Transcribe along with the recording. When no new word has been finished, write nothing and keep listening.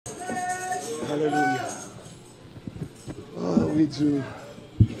Hallelujah. Oh, we do.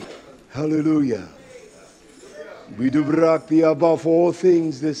 Hallelujah. We do rock the above all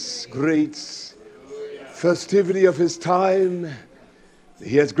things this great festivity of his time.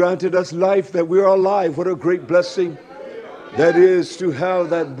 He has granted us life that we are alive. What a great blessing that is to have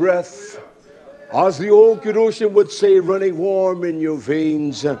that breath. As the old Kedushin would say, running warm in your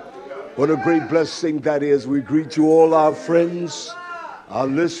veins. What a great blessing that is. We greet you all, our friends, our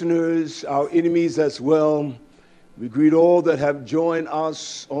listeners, our enemies as well. We greet all that have joined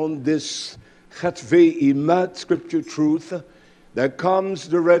us on this YHWH scripture truth that comes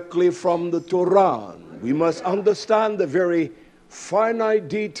directly from the Torah. We must understand the very finite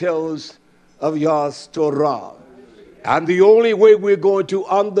details of Yah's Torah. And the only way we're going to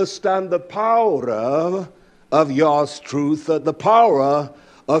understand the power of Yah's truth, the power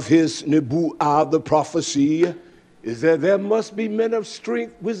of his nebu'ah, the prophecy, is that there must be men of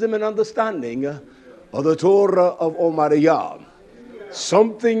strength, wisdom, and understanding of the Torah of Almighty Yah.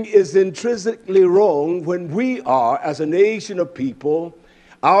 Something is intrinsically wrong when we are, as a nation of people,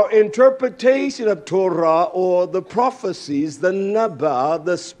 our interpretation of Torah or the prophecies, the naba,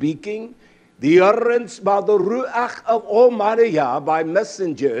 the speaking, the utterance by the ruach of Almighty Yah, by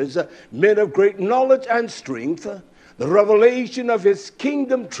messengers, men of great knowledge and strength, the revelation of his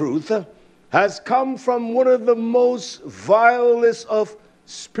kingdom truth has come from one of the most vilest of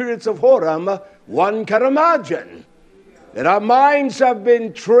spirits of Horam one can imagine. That our minds have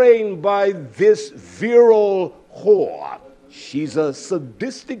been trained by this virile whore. She's a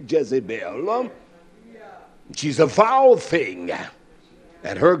sadistic Jezebel. She's a foul thing.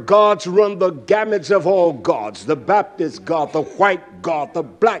 And her gods run the gamuts of all gods. The Baptist God, the white God, the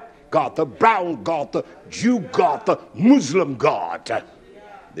black God, the brown God, the Jew God, the Muslim God.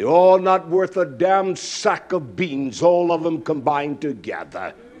 They're all not worth a damn sack of beans, all of them combined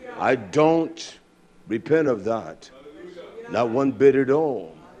together. I don't repent of that. Not one bit at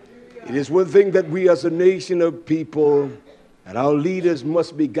all. It is one thing that we as a nation of people and our leaders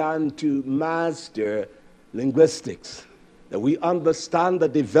must begin to master linguistics. That we understand the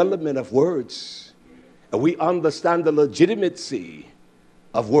development of words. And we understand the legitimacy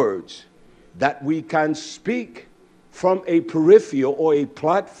of words. That we can speak from a peripheral or a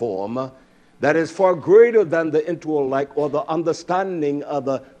platform that is far greater than the intellect or the understanding of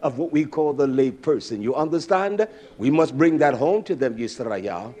what we call the lay person. You understand? We must bring that home to them,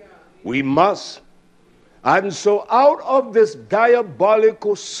 Yisrael. We must. And so out of this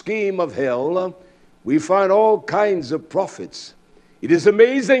diabolical scheme of hell, we find all kinds of prophets. It is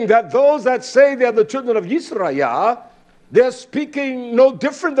amazing that those that say they are the children of Yisrael, they're speaking no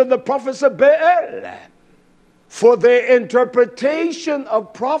different than the prophets of Baal. For their interpretation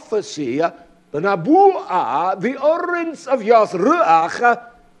of prophecy, the Nabu'ah, the utterance of Yah's Ruach,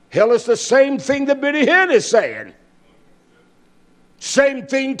 hell is the same thing that Benny Hinn is saying. Same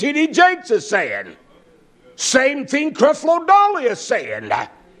thing T.D. Jakes is saying. Same thing Creflo Dolly is saying.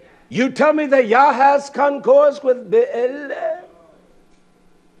 You tell me that Yah has concourse with Baal?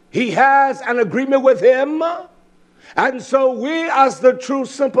 He has an agreement with him? And so we, as the true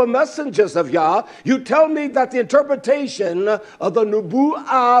simple messengers of Yah, you tell me that the interpretation of the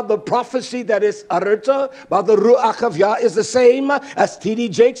Nubu'ah, the prophecy that is uttered by the Ruach of Yah, is the same as T.D.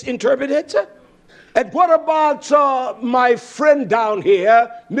 Jakes interpreted it? And what about my friend down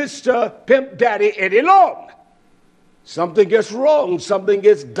here, Mr. Pimp Daddy Eddie Long? Something is wrong. Something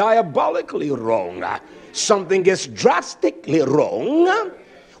is diabolically wrong. Something is drastically wrong.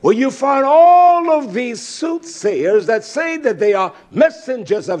 Well, you find all of these soothsayers that say that they are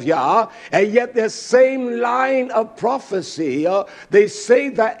messengers of Yah, and yet their same line of prophecy, they say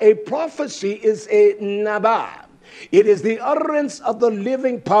that a prophecy is a nabah. It is the utterance of the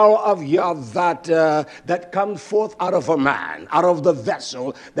living power of Yah that comes forth out of a man, out of the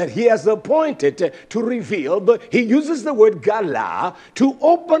vessel that he has appointed to reveal. But he uses the word gala to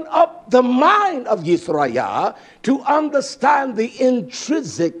open up the mind of Yisrael to understand the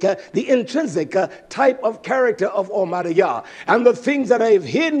intrinsic type of character of Almighty Yah. And the things that are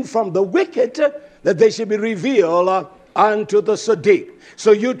hidden from the wicked, that they should be revealed unto the Sadiq.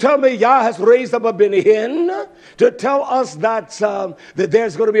 So you tell me Yah has raised up a Benny Hinn to tell us that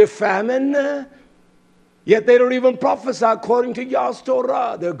there's going to be a famine, yet they don't even prophesy according to Yah's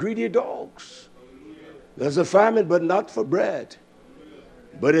Torah. They're greedy dogs. There's a famine, but not for bread,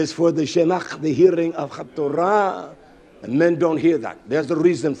 but it's for the shenach, the hearing of Torah. And men don't hear that. There's a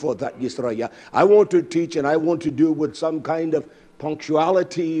reason for that, Yisrael. I want to teach, and I want to do with some kind of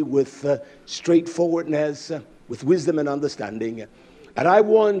punctuality, with straightforwardness, with wisdom and understanding. And I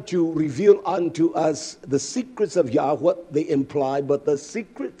want to reveal unto us the secrets of Yah, what they imply, but the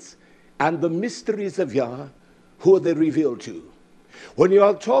secrets and the mysteries of Yah, who are they revealed to? When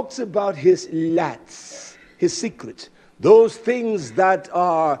Yah talks about his lats, his secrets, those things that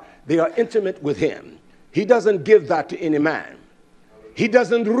they are intimate with him, he doesn't give that to any man. He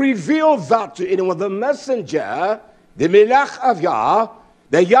doesn't reveal that to anyone. The messenger, the Melech of Yah,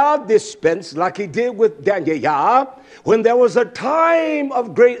 the Yah dispensed like he did with Daniel Yah, when there was a time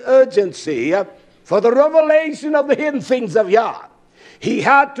of great urgency for the revelation of the hidden things of Yah. He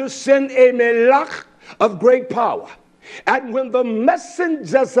had to send a Melech of great power. And when the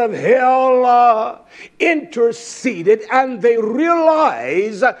messengers of hell interceded and they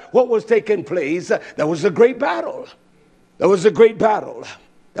realized what was taking place, there was a great battle. There was a great battle.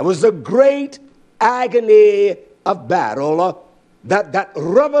 There was a great agony of battle. That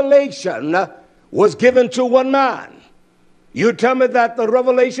revelation was given to one man. You tell me that the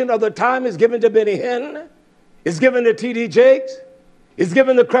revelation of the time is given to Benny Hinn, is given to T.D. Jakes, is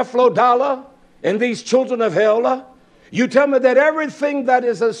given to Creflo Dollar, and these children of hell. You tell me that everything that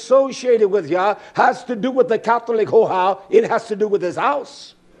is associated with Yah has to do with the Catholic Ho-How. It has to do with his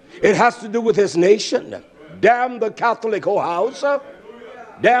house. It has to do with his nation. Damn the Catholic Ho-House.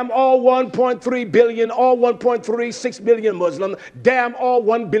 Damn all 1.3 billion, all 1.36 billion Muslims. Damn all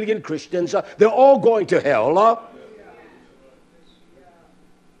 1 billion Christians. They're all going to hell.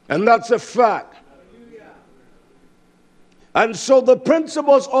 And that's a fact. And so the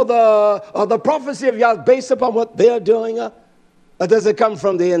principles or the prophecy of Yah based upon what they're doing, does it come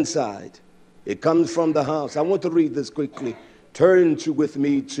from the inside? It comes from the house. I want to read this quickly. Turn with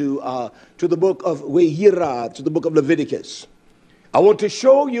me to the book of YHWH, to the book of Leviticus. I want to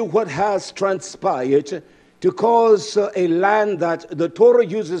show you what has transpired to cause a land that the Torah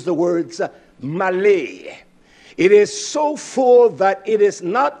uses the words malay. It is so full that it is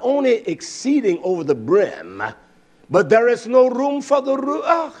not only exceeding over the brim, but there is no room for the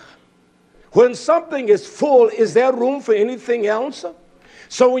ruach. When something is full, is there room for anything else?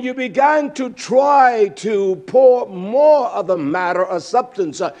 So when you began to try to pour more of the matter or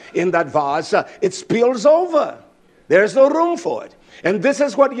substance in that vase, it spills over. There's no room for it. And this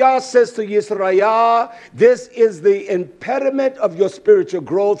is what Yah says to Yisrael. This is the impediment of your spiritual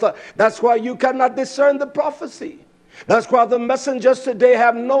growth. That's why you cannot discern the prophecy. That's why the messengers today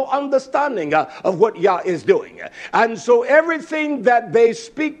have no understanding of what Yah is doing. And so everything that they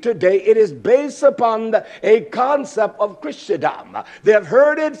speak today, it is based upon a concept of Christendom. They have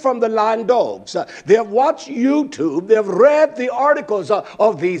heard it from the land dogs. They have watched YouTube. They have read the articles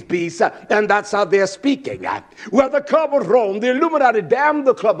of these beasts, and that's how they're speaking. Well, the Club of Rome, the Illuminati, damn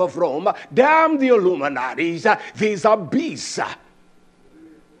the Club of Rome, damn the Illuminatis. These are beasts.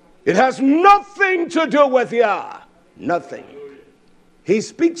 It has nothing to do with Yah. Nothing. He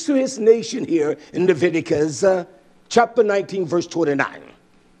speaks to his nation here in Leviticus chapter 19, verse 29.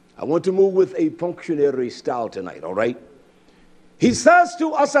 I want to move with a punctuatory style tonight, all right? He says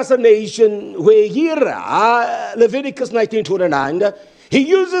to us as a nation, Leviticus 19:29, he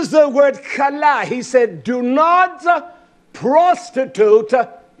uses the word kala. He said, do not prostitute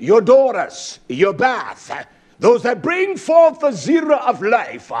your daughters, your bath, those that bring forth the zera of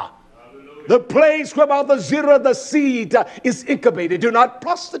life. The place whereby the zera, the seed, is incubated. Do not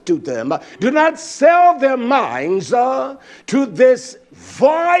prostitute them. Do not sell their minds to this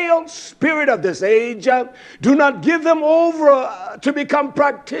vile spirit of this age. Do not give them over to become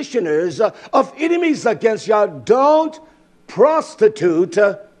practitioners of enemies against Yah. Don't prostitute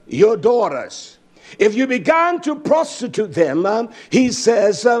your daughters. If you began to prostitute them, he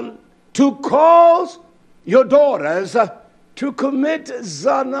says, to cause your daughters to commit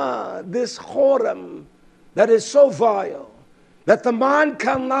zana, this whoredom that is so vile, that the mind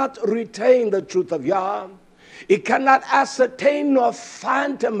cannot retain the truth of Yah. It cannot ascertain nor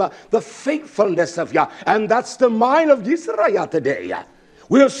fathom the faithfulness of Yah. And that's the mind of Israel today.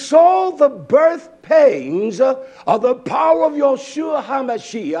 We'll sow the birth pains of the power of Yeshua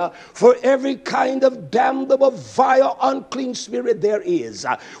HaMashiach for every kind of damnable, vile, unclean spirit there is.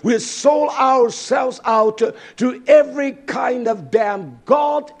 We'll sold ourselves out to every kind of damn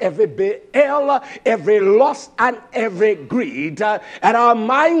God, every Baal, every lust, and every greed. And our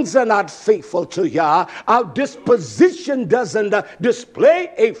minds are not faithful to Yah. Our disposition doesn't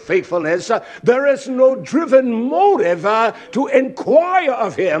display a faithfulness. There is no driven motive to inquire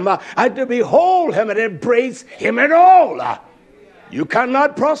of Him and to behold Him and embrace Him at all. You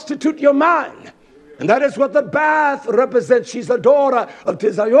cannot prostitute your mind. And that is what the bath represents. She's the daughter of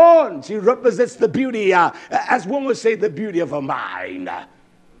Tizayon. She represents the beauty, as one would say, the beauty of her mind.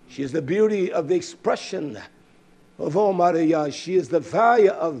 She is the beauty of the expression of Almighty Yah. She is the value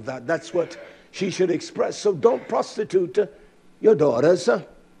of that. That's what she should express. So don't prostitute your daughters.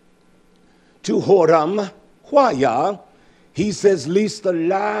 to Horam. Why? He says, lest the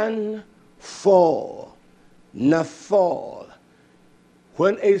land fall, not fall.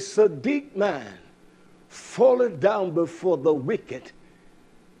 When a Sadiq man falleth down before the wicked,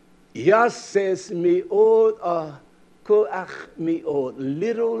 Yah says, mi'od koach mi'od,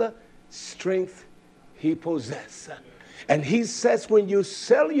 little strength he possesses. And he says, when you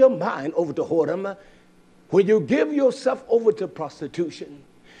sell your mind over to whoredom, when you give yourself over to prostitution,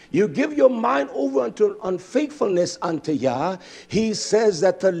 you give your mind over unto unfaithfulness unto Yah, he says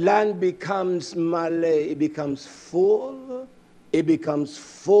that the land becomes malay, it becomes full. It becomes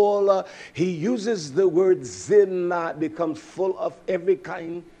full. He uses the word zimma, becomes full of every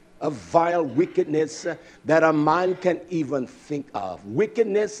kind of vile wickedness that a man can even think of.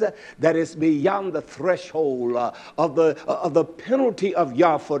 Wickedness that is beyond the threshold of the penalty of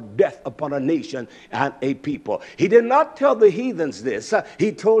Yah for death upon a nation and a people. He did not tell the heathens this.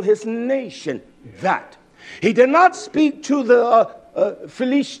 He told his nation that. He did not speak to the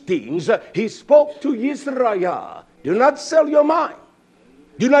Philistines. He spoke to Israel. Do not sell your mind.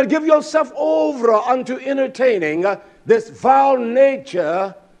 Do not give yourself over unto entertaining this vile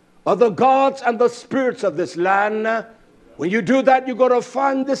nature of the gods and the spirits of this land. When you do that, you're going to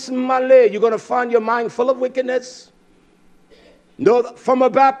find this malay. You're going to find your mind full of wickedness. No, from a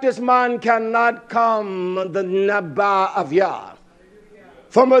Baptist mind cannot come the Nabah of Yah.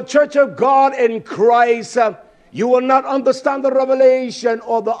 From a church of God in Christ, you will not understand the revelation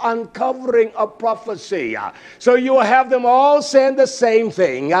or the uncovering of prophecy. So you will have them all saying the same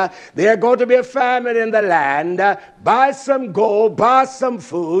thing. There's going to be a famine in the land. Buy some gold, buy some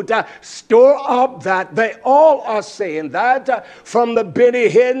food, store up that. They all are saying that, from the Benny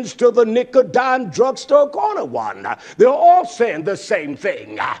Hinn's to the Nicodime drugstore corner one. They're all saying the same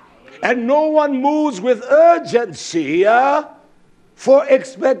thing. And no one moves with urgency for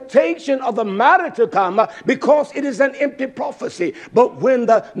expectation of the matter to come, because it is an empty prophecy. But when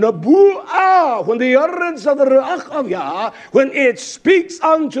the Nabu'ah, when the utterance of the Ruach of Yah, when it speaks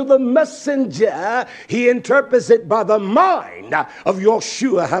unto the messenger, he interprets it by the mind of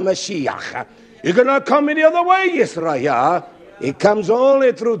Yeshua HaMashiach. It cannot come any other way, Yisrael. It comes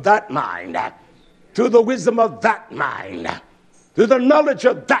only through that mind, through the wisdom of that mind, through the knowledge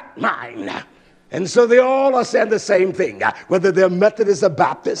of that mind. And so they all are saying the same thing, whether they're Methodist or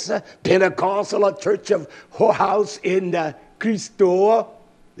Baptist, Pentecostal or Church of Whorehouse in Cristo,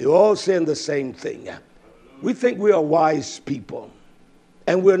 they're all saying the same thing. We think we are wise people,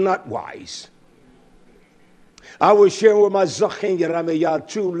 and we're not wise. I was sharing with my Zachin Yeremiah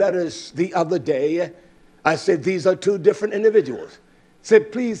 2 letters the other day. I said, these are two different individuals. I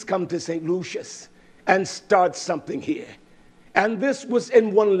said, please come to St. Lucius and start something here. And this was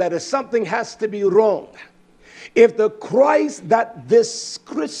in one letter. Something has to be wrong. If the Christ that this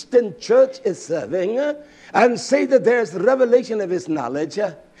Christian church is serving, and say that there's revelation of his knowledge,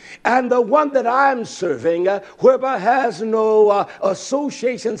 and the one that I'm serving, whereby has no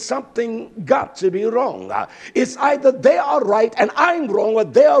association, something got to be wrong. It's either they are right and I'm wrong, or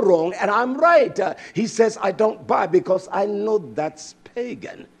they are wrong and I'm right. He says, I don't buy, because I know that's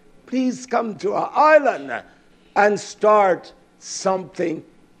pagan. Please come to our island and start something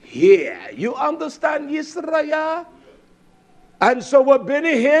here. You understand, Israel? And so what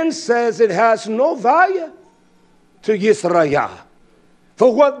Benny Hinn says, it has no value to Israel.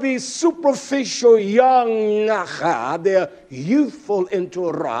 For what these superficial young Nacha, they're youthful in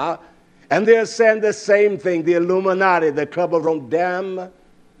Torah, and they're saying the same thing. The Illuminati, the Club of Rome, damn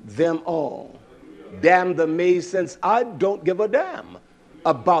them all. Damn the Masons. I don't give a damn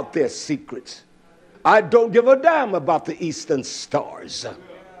about their secrets. I don't give a damn about the Eastern Stars.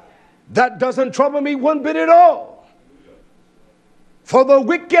 That doesn't trouble me one bit at all. For the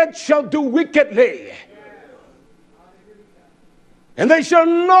wicked shall do wickedly. And they shall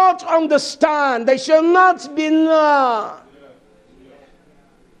not understand. They shall not be known.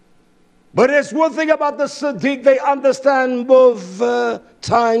 But it's one thing about the Sadiq. They understand both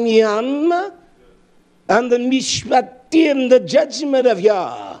Tanyam and the Mishpatim, the judgment of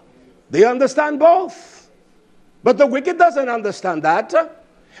Yah. They understand both. But the wicked doesn't understand that.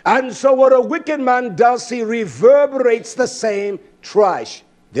 And so what a wicked man does, he reverberates the same trash.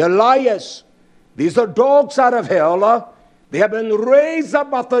 They're liars. These are dogs out of hell. They have been raised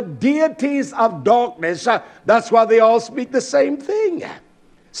up by the deities of darkness. That's why they all speak the same thing.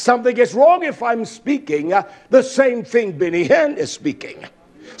 Something is wrong if I'm speaking the same thing Benny Hinn is speaking.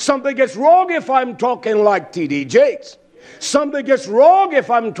 Something is wrong if I'm talking like T.D. Jakes. Something is wrong if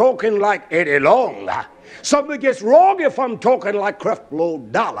I'm talking like Eddie Long. Something gets wrong if I'm talking like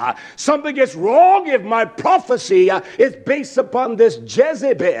Creflo Dollar. Something gets wrong if my prophecy is based upon this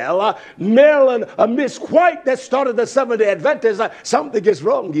Jezebel, Marilyn, Miss White that started the Seventh-day Adventists. Something gets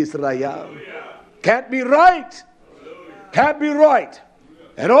wrong, Israel. Can't be right. Can't be right.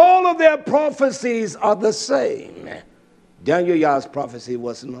 And all of their prophecies are the same. Daniel Yah's prophecy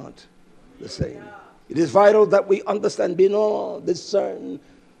was not the same. It is vital that we understand, discern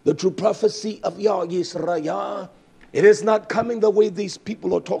the true prophecy of Yah Yisrael. It is not coming the way these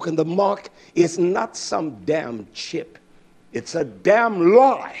people are talking. The mark is not some damn chip. It's a damn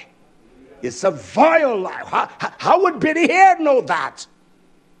lie. It's a vile lie. How would Benny Hare know that?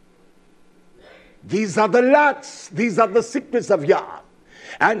 These are the lots. These are the secrets of Yah.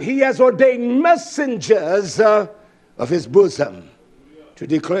 And he has ordained messengers of his bosom to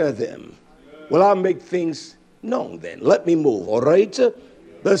declare them. Well, I'll make things known then. Let me move, all right?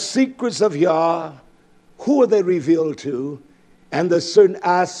 The secrets of Yah, who are they revealed to? And the certain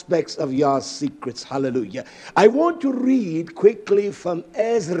aspects of Yah's secrets. Hallelujah. I want to read quickly from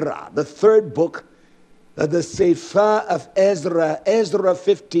Ezra, the third book of the Sefer of Ezra, Ezra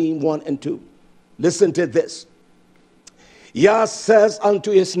 15, 1 and 2. Listen to this. Yah says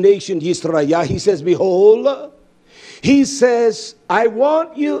unto his nation Yisrael, he says, behold, he says, I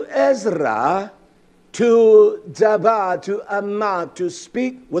want you, Ezra, to Jabba, to Amma, to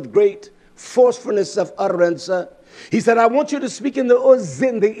speak with great forcefulness of utterance. He said, I want you to speak in the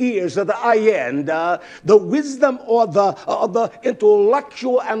uzin, the ears, or the ayin, the wisdom or the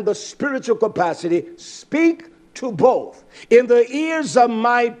intellectual and the spiritual capacity. Speak to both in the ears of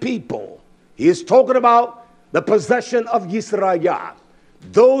my people. He is talking about the possession of Yisrael,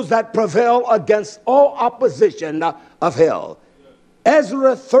 those that prevail against all opposition of hell.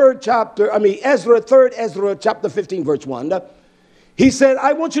 Ezra 3rd chapter 15, verse 1. He said,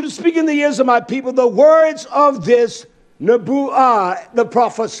 I want you to speak in the ears of my people the words of this Nebuah, the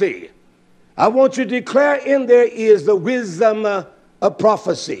prophecy. I want you to declare in their ears the wisdom of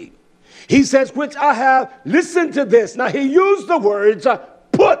prophecy. He says, which I have, listen to this. Now he used the words,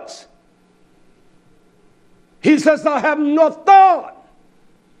 put. He says, I have no thought.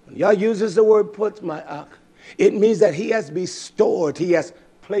 When Yah uses the word put, my akh, it means that he has bestowed, he has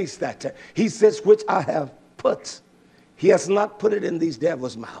placed that. He says, which I have put. He has not put it in these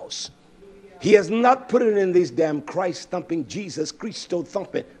devils' mouths. He has not put it in these damn Christ-thumping, Jesus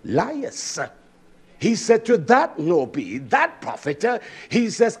Christo-thumping liars. He said to that Nobi, that prophet,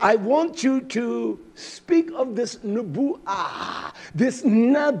 he says, I want you to speak of this Nebuah, this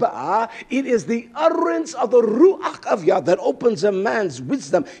Naba. It is the utterance of the Ruach of Yah that opens a man's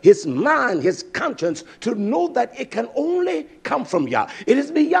wisdom, his mind, his conscience, to know that it can only come from Yah. It is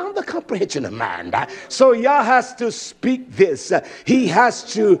beyond the comprehension of man. So Yah has to speak this. He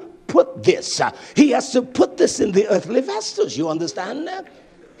has to put this. He has to put this in the earthly vessels. You understand that?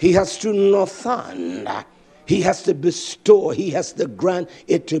 He has to nathan. He has to bestow. He has to grant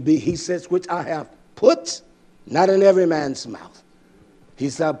it to be. He says, which I have put, not in every man's mouth. He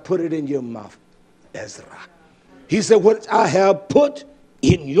said, put it in your mouth, Ezra. He said, what I have put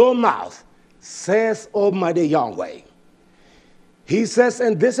in your mouth, says Almighty Yahweh. He says,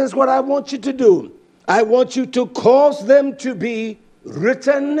 and this is what I want you to do. I want you to cause them to be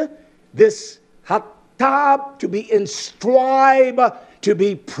written, this hatab, to be inscribed, to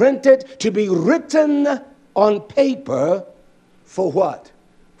be printed, to be written on paper. For what?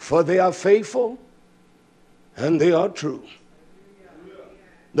 For they are faithful and they are true.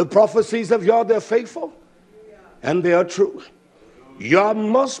 The prophecies of Yah, they're faithful and they are true. Yah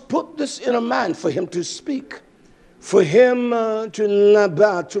must put this in a man for him to speak, for him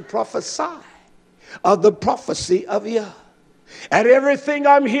to prophesy of the prophecy of Yah. And everything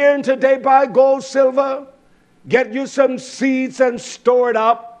I'm hearing today, buy gold, silver, get you some seeds and store it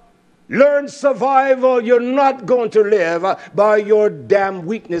up. Learn survival. You're not going to live by your damn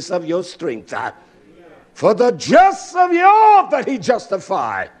weakness of your strength. For the just of Yah that he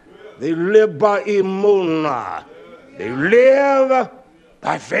justified, they live by emunah. They live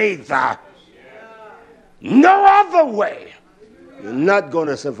by faith. No other way. You're not going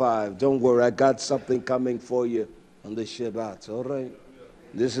to survive. Don't worry. I got something coming for you on the Shabbat. All right.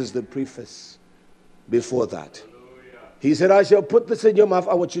 This is the preface. Before that, he said, I shall put this in your mouth.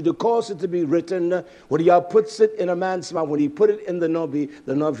 I want you to cause it to be written. When Yah puts it in a man's mouth, when he put it in the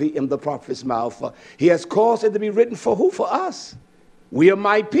Navi, in the prophet's mouth, he has caused it to be written for who? For us. We are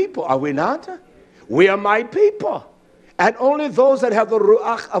my people, are we not? We are my people. And only those that have the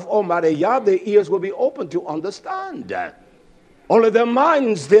Ruach of Almighty Yah, their ears will be open to understand. Only their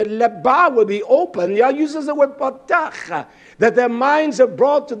minds, their leba will be open. Yah uses the word patach, that their minds are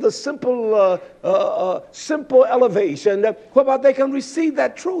brought to the simple elevation whereby they can receive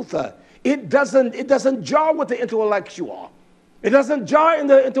that truth. It doesn't jar with the intellectual. It doesn't jar in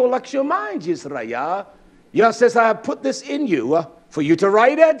the intellectual mind, Yisrael. Yah says, I have put this in you for you to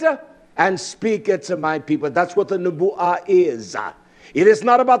write it and speak it to my people. That's what the Nubu'ah is. It is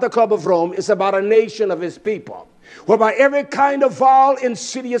not about the Club of Rome. It's about a nation of his people, whereby every kind of vile,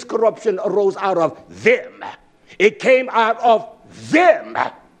 insidious corruption arose out of them. It came out of them.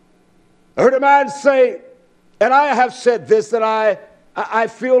 I heard a man say, and I have said this, that I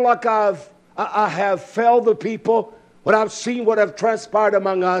feel like I have failed the people when I've seen what have transpired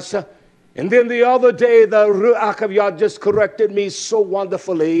among us. And then the other day, the Ruach of Yah just corrected me so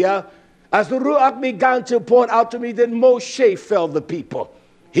wonderfully. As the Ruach began to point out to me that Moshe failed the people.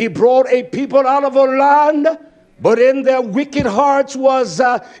 He brought a people out of a land, but in their wicked hearts was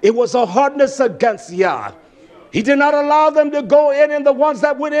a hardness against Yah. He did not allow them to go in, and the ones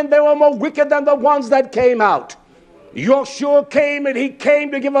that went in, they were more wicked than the ones that came out. Yeshua came, and he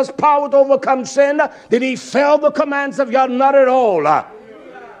came to give us power to overcome sin. Did he fail the commands of Yah? Not at all.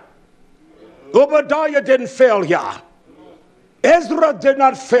 Obadiah didn't fail Yah. Ezra did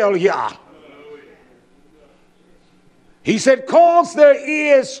not fail Yah. He said, cause their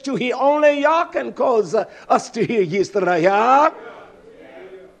ears to hear. Only Yah can cause us to hear Yisrael.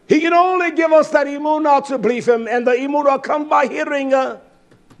 He can only give us that emunah to believe him, and the emunah come by hearing the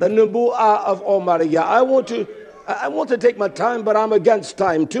Nubu'ah of Almighty Yah. I want to take my time, but I'm against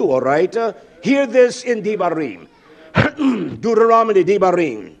time too, all right? Hear this in Devarim. Deuteronomy,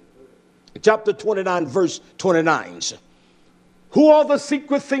 Devarim, chapter 29, verse 29. Who are the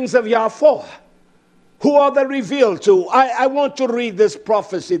secret things of Yah for? Who are they revealed to? I want to read this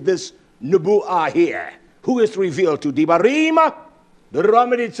prophecy, this Nubu'ah here. Who is revealed to? Devarim,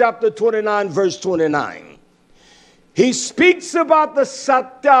 Deuteronomy chapter 29, verse 29. He speaks about the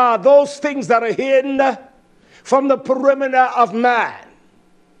Satah, those things that are hidden from the perimeter of man.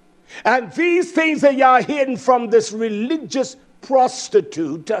 And these things that are hidden from this religious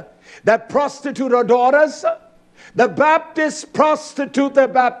prostitute that prostitute her daughters. The Baptists prostitute their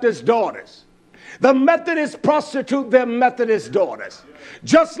Baptist daughters. The Methodists prostitute their Methodist daughters.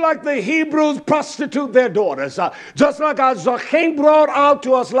 Just like the Hebrews prostitute their daughters. Just like our Zachim brought out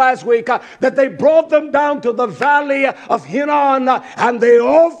to us last week, that they brought them down to the valley of Hinnon, and they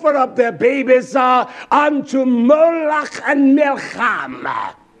offered up their babies unto Moloch and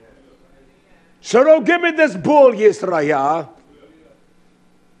Milcham. So don't give me this bull, Yisrael.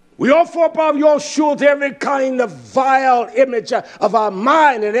 We offer up of Yeshua to every kind of vile image of our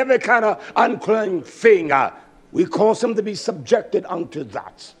mind and every kind of unclean thing. We cause them to be subjected unto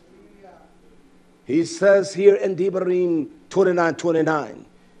that. He says here in Devarim 29:29,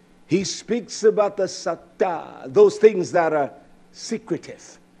 he speaks about the Satah, those things that are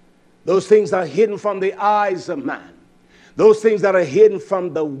secretive, those things that are hidden from the eyes of man, those things that are hidden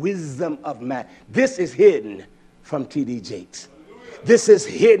from the wisdom of man. This is hidden from T.D. Jakes. This is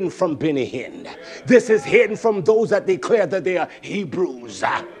hidden from Benny Hinn. This is hidden from those that declare that they are Hebrews.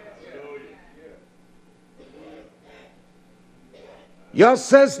 Yah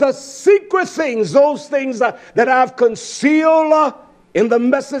says the secret things, those things that I've concealed in the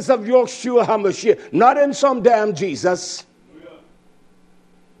message of Yeshua HaMashiach, not in some damn Jesus.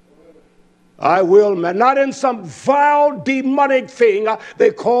 I will, man, not in some vile demonic thing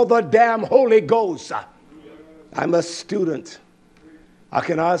they call the damn Holy Ghost. I'm a student. I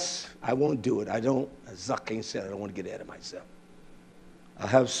can ask, I won't do it. I don't, as Zachim said, I don't want to get ahead of myself. I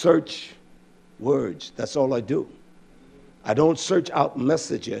have search words. That's all I do. I don't search out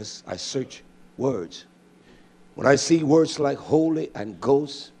messages. I search words. When I see words like holy and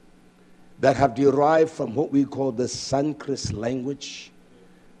ghost that have derived from what we call the Sanskrit language,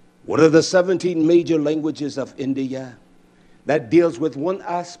 one of the 17 major languages of India that deals with one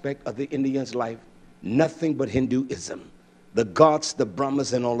aspect of the Indian's life, nothing but Hinduism. The gods, the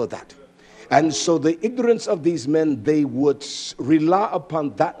Brahmas, and all of that. And so the ignorance of these men, they would rely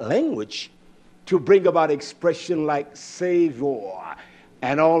upon that language to bring about expression like Savior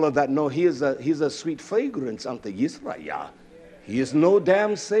and all of that. No, he's a sweet fragrance unto Yisrael. He is no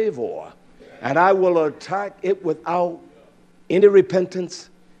damn Savior. And I will attack it without any repentance.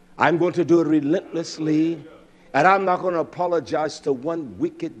 I'm going to do it relentlessly. And I'm not going to apologize to one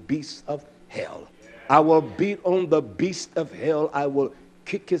wicked beast of hell. I will beat on the beast of hell. I will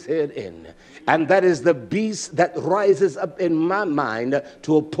kick his head in. And that is the beast that rises up in my mind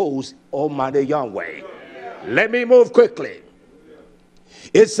to oppose Almighty Yahweh. Let me move quickly.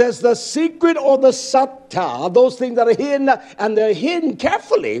 It says the secret or the satta, those things that are hidden, and they're hidden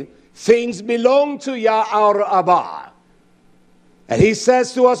carefully, things belong to Yah our Abba. And he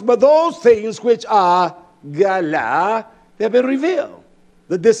says to us, but those things which are gala, they've been revealed.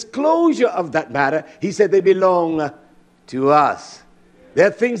 The disclosure of that matter, he said they belong to us. There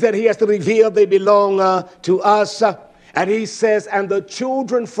are things that he has to reveal, they belong to us. And he says, and the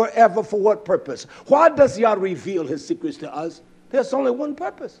children forever, for what purpose? Why does Yah reveal his secrets to us? There's only one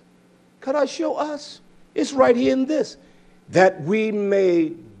purpose. Could I show us? It's right here in this. That we may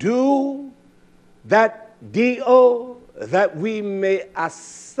do, that D-O, that we may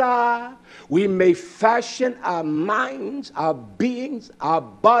asa, we may fashion our minds, our beings, our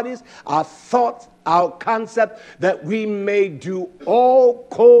bodies, our thoughts, our concept, that we may do all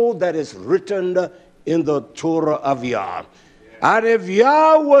code that is written in the Torah of Yah. And if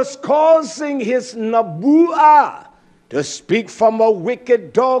Yah was causing his nabu'ah to speak from a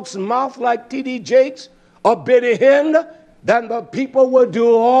wicked dog's mouth like T.D. Jakes or Benny Hinn, then the people will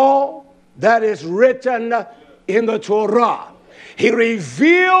do all that is written in the Torah. He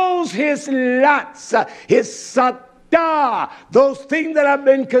reveals his lats, his satah, those things that have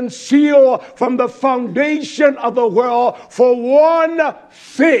been concealed from the foundation of the world for one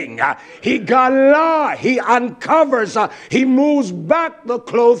thing. He gala, he uncovers, he moves back the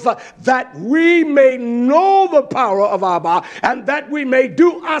cloth that we may know the power of Abba and that we may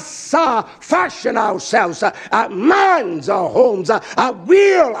do asa, fashion ourselves, our minds, our homes, our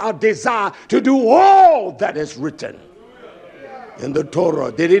will, our desire to do all that is written in the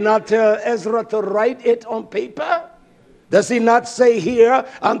Torah. Did he not tell Ezra to write it on paper? Does he not say here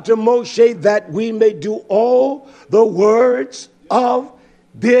unto Moshe that we may do all the words of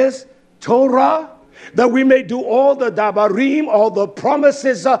this Torah? That we may do all the dabarim, all the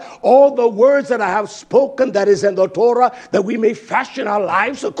promises, all the words that I have spoken that is in the Torah, that we may fashion our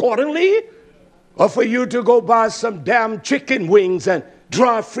lives accordingly? Or for you to go buy some damn chicken wings and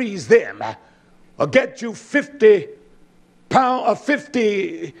dry freeze them? Or get you 50 pound or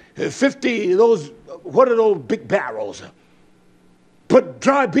 50 those, what are those big barrels? Put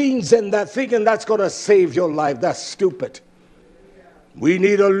dry beans in that thing and that's going to save your life. That's stupid. We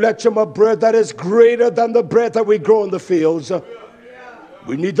need a lechem of bread that is greater than the bread that we grow in the fields.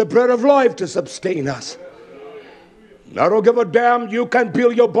 We need the bread of life to sustain us. I don't give a damn. You can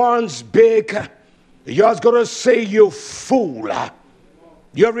build your barns big. You're going to say, you fool.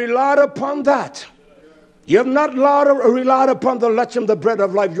 You relied upon that. You have not relied upon the lechem, the bread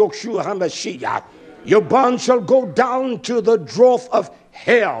of life, YHWH HaMashiach. Your bond shall go down to the drought of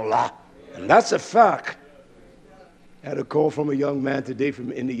hell. And that's a fact. I had a call from a young man today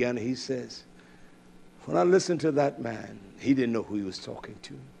from Indiana. He says, when I listened to that man, he didn't know who he was talking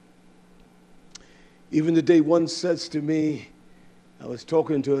to. Even the day one says to me, I was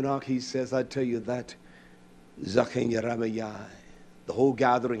talking to an ark, he says, I tell you that, the whole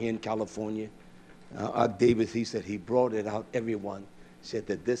gathering in California, David, he said, he brought it out, everyone said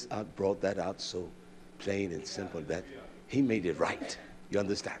that this ark brought that out so plain and simple that he made it right. You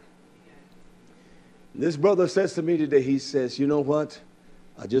understand? This brother says to me today, he says, you know what?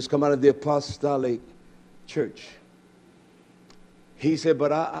 I just come out of the apostolic church. He said,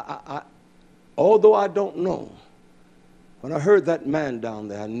 but I although I don't know, when I heard that man down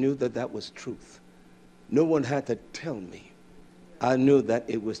there, I knew that that was truth. No one had to tell me. I knew that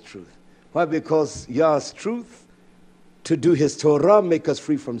it was truth. Why? Because Yah's truth to do his Torah make us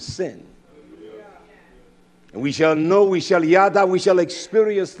free from sin. And we shall know, we shall yada, we shall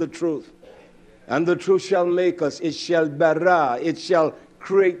experience the truth. And the truth shall make us, it shall bara, it shall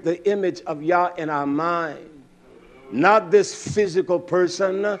create the image of Yah in our mind. Not this physical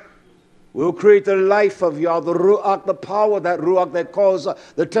person. We'll create the life of Yah, the ruach, the power, that ruach that caused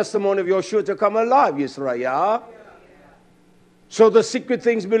the testimony of Yeshua to come alive, Yisrael. So the secret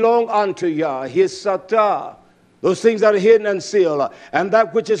things belong unto Yah, his satah. Those things that are hidden and sealed. And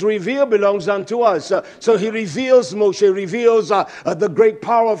that which is revealed belongs unto us. So he reveals, Moshe reveals the great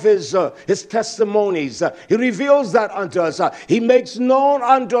power of his testimonies. He reveals that unto us. He makes known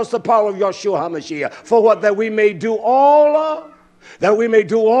unto us the power of Yeshua HaMashiach. For what? That we may do all,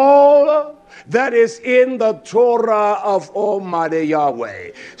 that is in the Torah of Almighty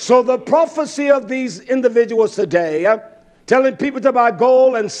Yahweh. So the prophecy of these individuals today, telling people to buy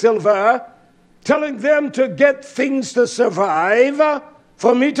gold and silver, telling them to get things to survive.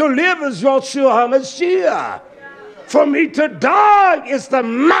 For me to live is Yeshua HaMashiach. For me to die is the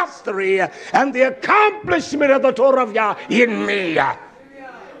mastery and the accomplishment of the Torah of Yah in me.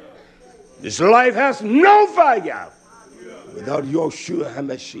 This life has no value without Yeshua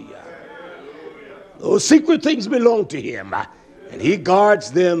HaMashiach. Those secret things belong to him. And he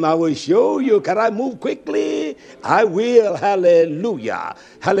guards them. I will show you. Can I move quickly? I will. Hallelujah.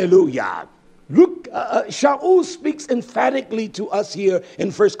 Hallelujah. Look, Shaul speaks emphatically to us here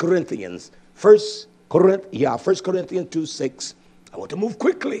in 1 Corinthians. 1 Corinthians 2:6. I want to move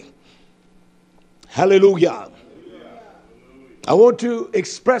quickly. Hallelujah. I want to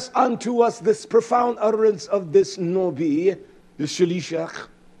express unto us this profound utterance of this Nobi, the Shalishach.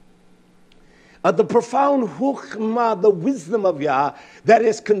 The profound hukmah, the wisdom of Yah that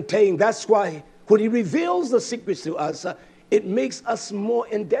is contained. That's why when he reveals the secrets to us, it makes us more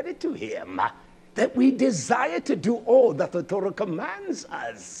indebted to him. That we desire to do all that the Torah commands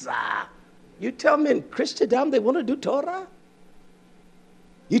us. You tell me in Christendom they want to do Torah?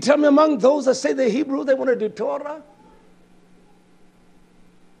 You tell me among those that say they're Hebrew, they want to do Torah?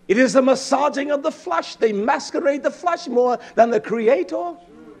 It is a massaging of the flesh. They masquerade the flesh more than the Creator.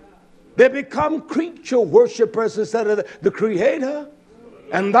 They become creature worshipers instead of the Creator.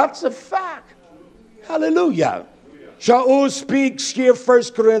 And that's a fact. Hallelujah. Shaul speaks here,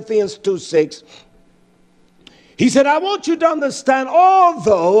 1 Corinthians 2:6. He said, I want you to understand,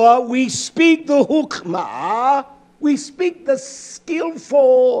 although we speak the hukmah, we speak the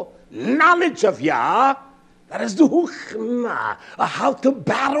skillful knowledge of Yah, that is the hukmah, how to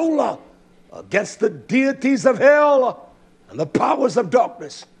battle against the deities of hell and the powers of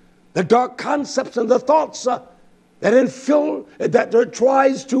darkness, the dark concepts and the thoughts that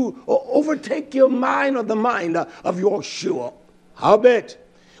tries to overtake your mind or the mind of your Shua. Howbeit,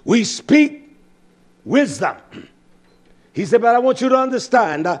 we speak wisdom. He said, but I want you to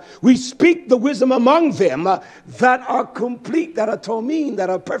understand, we speak the wisdom among them that are complete, that are tomim, that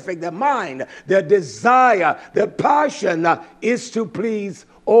are perfect. Their mind, their desire, their passion is to please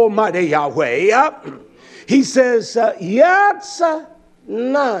Almighty Yahweh. He says, yet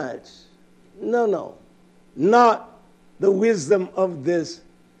not the wisdom of this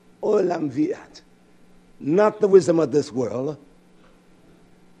olam viat, not the wisdom of this world.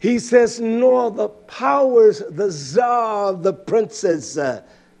 He says, nor the powers, the czar, the princes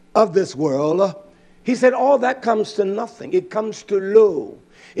of this world. He said, all that comes to nothing. It comes to low.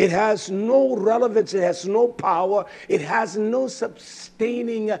 It has no relevance. It has no power. It has no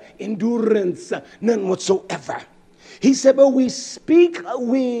sustaining endurance, none whatsoever. He said, but we speak,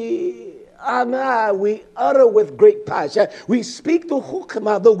 we utter with great passion. We speak the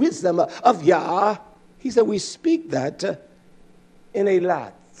hukmah, the wisdom of Yah. He said, we speak that in a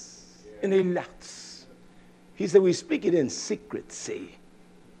lot. In a lot. He said, we speak it in secrecy,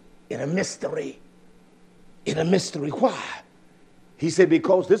 in a mystery. In a mystery. Why? He said,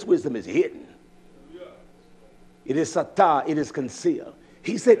 because this wisdom is hidden. It is satah, it is concealed.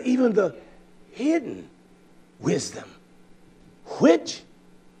 He said, even the hidden wisdom, which,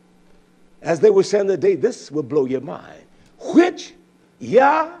 as they were saying today, this will blow your mind, which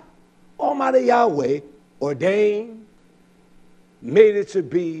Yah, Almighty Yahweh, ordained, made it to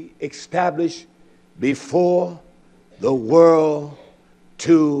be established before the world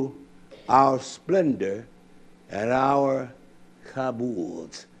to our splendor and our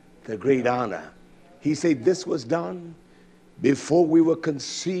kabod, the great honor. He said this was done before we were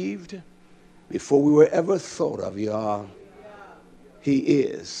conceived, before we were ever thought of, Yah. He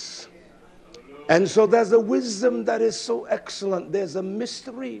is. And so there's a wisdom that is so excellent. There's a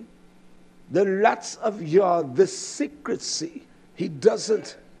mystery. The lots of Yah, the secrecy. He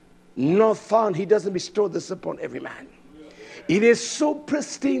doesn't bestow this upon every man. It is so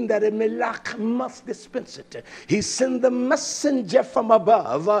pristine that a melach must dispense it. He sends the messenger from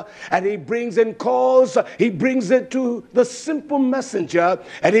above, and he brings it to the simple messenger,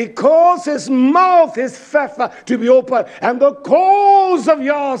 and he calls his mouth, his fefa, to be open, and the cause of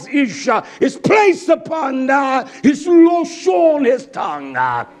Yah's Isha is placed upon his loshon, his tongue.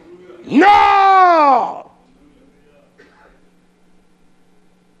 No!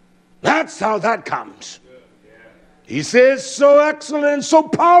 That's how that comes. He says, so excellent, so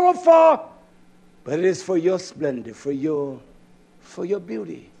powerful, but it is for your splendor, for your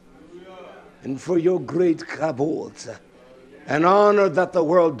beauty, and for your great kabod, an honor that the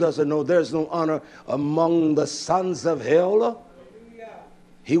world doesn't know. There's no honor among the sons of hell.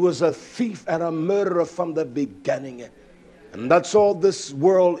 He was a thief and a murderer from the beginning, and that's all this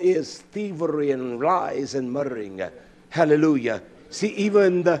world is: thievery and lies and murdering. Hallelujah. See,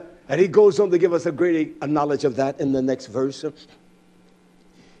 and he goes on to give us a great knowledge of that in the next verse.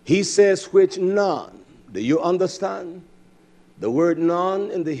 He says, which none. Do you understand? The word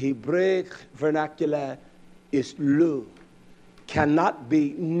none in the Hebraic vernacular is lu. Cannot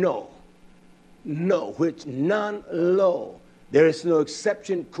be no. No, which none lo. There is no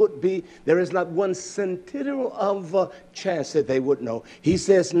exception, could be. There is not one centennial of chance that they would know. He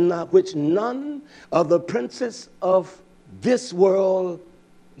says, which none of the princes of this world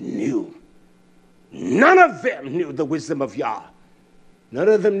knew. None of them knew the wisdom of Yah. None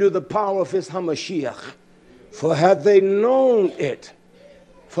of them knew the power of his Hamashiach. For had they known it,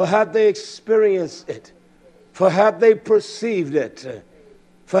 for had they experienced it, for had they perceived it,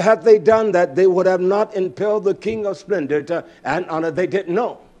 for had they done that, they would have not impelled the King of splendor and honor. They didn't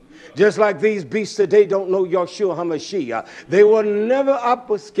know. Just like these beasts today don't know Yahshua HaMashiach. They will never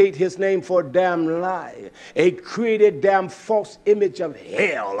obfuscate his name for a damn lie. A created damn false image of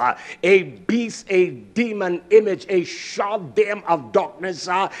hell. A beast, a demon image, a shaddam of darkness.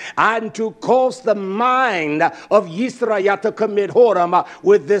 And to cause the mind of Yisrael to commit whoredom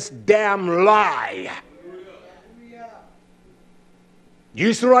with this damn lie.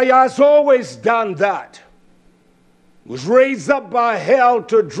 Yisrael has always done that. Was raised up by hell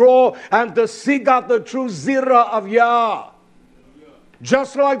to draw and to seek out the true zirah of Yah.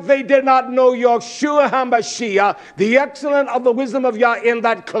 Just like they did not know Yahshua HaMashiach, the excellence of the wisdom of Yah in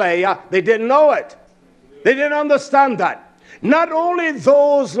that clay, they didn't know it. They didn't understand that. Not only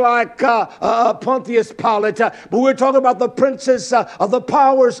those like Pontius Pilate, but we're talking about the princes of the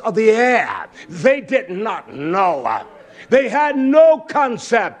powers of the air. They did not know. They had no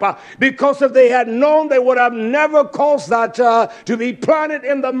concept, because if they had known, they would have never caused that to be planted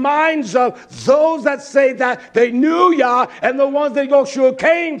in the minds of those that say that they knew Yah and the ones that Yahshua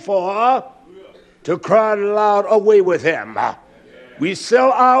came for, to cry loud, away with him. We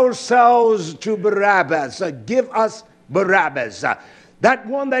sell ourselves to Barabbas. Give us Barabbas. That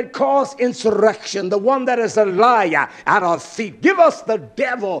one that caused insurrection, the one that is a liar and a thief. Give us the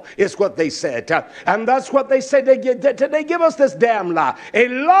devil, is what they said. And that's what they said. They give us this damn lie. A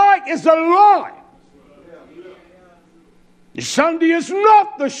lie is a lie. Sunday is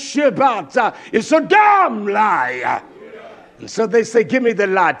not the Shabbat. It's a damn lie. And so they say, give me the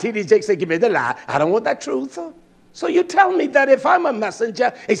lie. T.D. Jakes say, give me the lie. I don't want that truth. So you tell me that if I'm a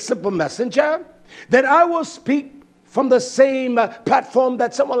messenger, a simple messenger, that I will speak from the same platform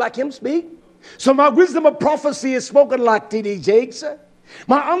that someone like him speak. So my wisdom of prophecy is spoken like T.D. Jakes.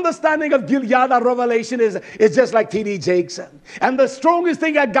 My understanding of Gilead revelation is just like T.D. Jakes. And the strongest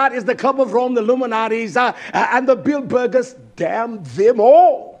thing I got is the Club of Rome, the Illuminatis, and the Bilderbergers. Damn them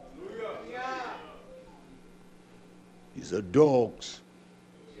all. These are dogs.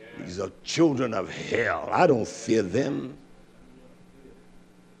 These are children of hell. I don't fear them.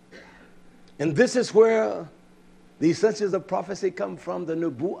 And this is where the essentials of prophecy come from, the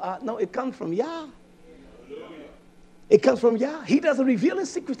Nubu'ah. No, it comes from Yah. It comes from Yah. He doesn't reveal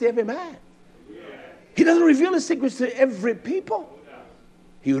his secrets to every man. He doesn't reveal his secrets to every people.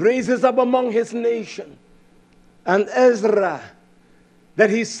 He raises up among his nation. And Ezra, that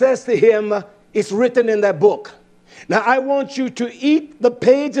he says to him, it's written in that book. Now I want you to eat the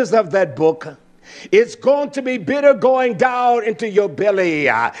pages of that book. It's going to be bitter going down into your belly,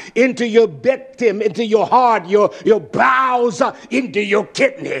 into your victim, into your heart, your bowels, into your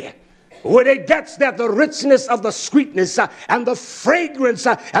kidney. When it gets there, the richness of the sweetness and the fragrance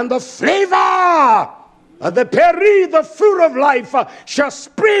and the flavor of the peri, the fruit of life, shall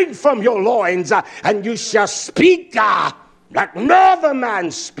spring from your loins, and you shall speak like no other man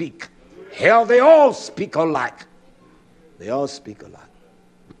speak. Hell, they all speak alike. They all speak alike.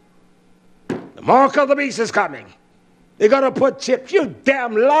 The mark of the beast is coming. They're going to put chips. You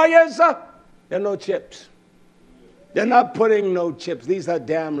damn liars. There are no chips. They're not putting no chips. These are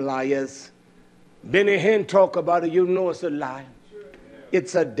damn liars. Benny Hinn talk about it. You know it's a lie.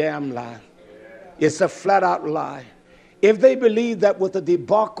 It's a damn lie. It's a flat out lie. If they believe that with the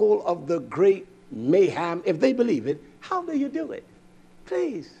debacle of the great mayhem, if they believe it, how do you do it?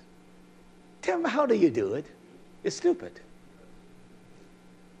 Please. Tell me, how do you do it? It's stupid.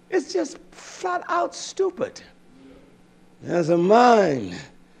 It's just flat out stupid. There's a mind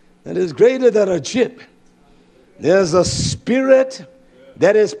that is greater than a chip. There's a spirit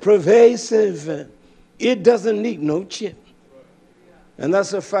that is pervasive. It doesn't need no chip. And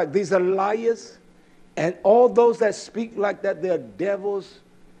that's a fact. These are liars. And all those that speak like that, they're devils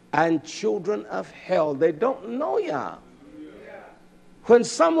and children of hell. They don't know Yah. When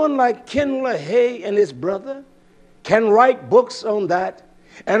someone like Ken LaHaye and his brother can write books on that,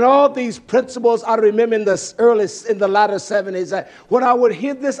 and all these principles, I remember in the latter 70s, when I would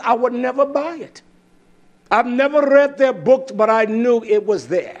hear this, I would never buy it. I've never read their books, but I knew it was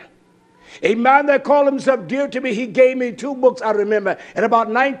there. A man that called himself dear to me, he gave me 2 books, I remember, in about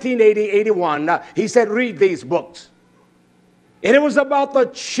 1980, 81. He said, read these books. And it was about the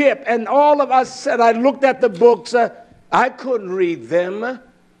chip. And all of us said, I looked at the books, I couldn't read them.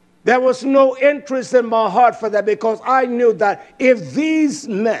 There was no interest in my heart for that, because I knew that if these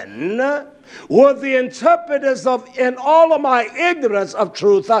men were the interpreters of, in all of my ignorance of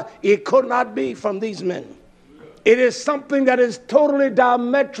truth, it could not be from these men. It is something that is totally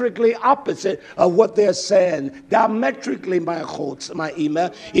diametrically opposite of what they're saying. Diametrically, my quotes, my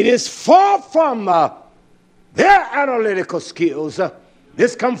email. It is far from their analytical skills.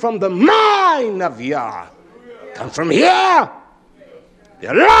 This comes from the mind of Yah. Comes from here.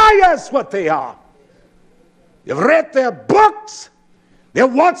 They're liars, what they are. You've read their books. They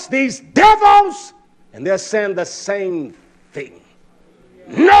watch these devils, and they're saying the same thing.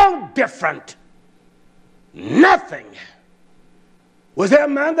 No different. Nothing. Was there a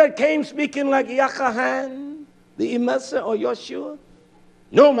man that came speaking like Yachanan, the Emesa, or Yeshua?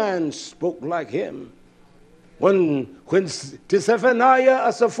 No man spoke like him. When Zephaniah,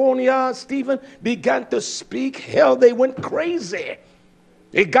 Asaphonia, Stephen began to speak, hell, they went crazy.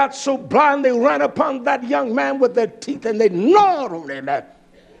 They got so blind they ran upon that young man with their teeth and they gnawed on him.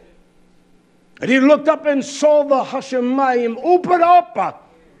 And he looked up and saw the Hashemayim open up.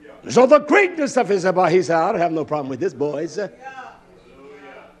 So the greatness of his abode, he said, I don't have no problem with this, boys.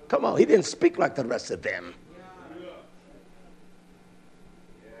 Come on, he didn't speak like the rest of them.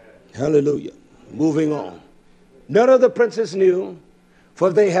 Hallelujah. Moving on. None of the princes knew, for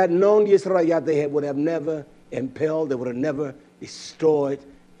if they had known Yisrael, they would have never impelled, they would have never destroyed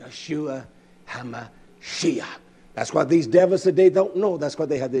Yeshua HaMashiach. That's why these devils today don't know. That's why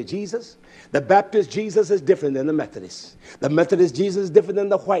they have their Jesus. The Baptist Jesus is different than the Methodist. The Methodist Jesus is different than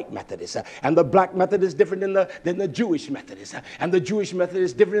the white Methodist. And the black Methodist is different than the Jewish Methodist. And the Jewish Methodist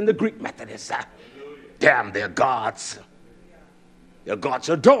is different than the Greek Methodist. Damn, they're gods. Their gods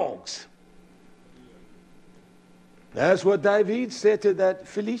are dogs. That's what David said to that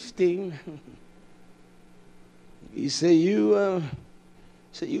Philistine. He said, you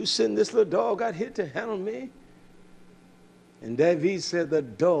send this little dog out here to handle me? And David said, the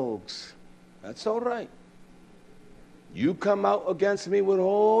dogs, that's all right. You come out against me with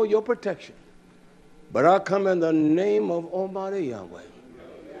all your protection, but I come in the name of Almighty Yahweh.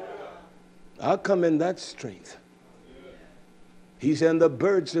 I come in that strength. He said, and the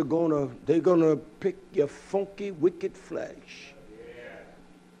birds are they're gonna pick your funky, wicked flesh.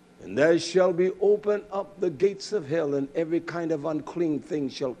 And there shall be opened up the gates of hell, and every kind of unclean thing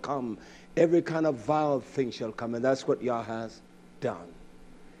shall come. Every kind of vile thing shall come. And that's what Yah has done.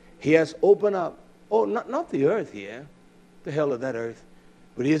 He has opened up, not the earth here, the hell of that earth,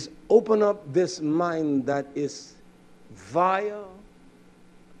 but he has opened up this mind that is vile,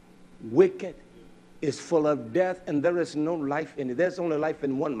 wicked, is full of death, and there is no life in it. There's only life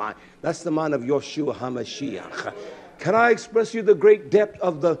in one mind. That's the mind of Yeshua HaMashiach. Can I express you the great depth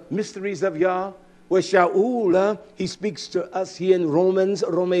of the mysteries of Yah? Where Shaul, he speaks to us here in Romans,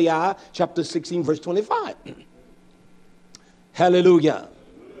 chapter 16, verse 25. Hallelujah.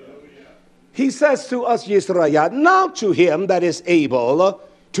 He says to us, Yisrael, now to him that is able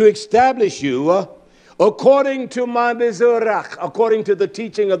to establish you according to my mizurach, according to the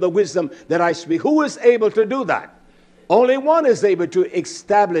teaching of the wisdom that I speak. Who is able to do that? Only one is able to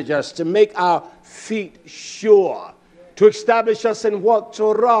establish us, to make our feet sure, to establish us in what?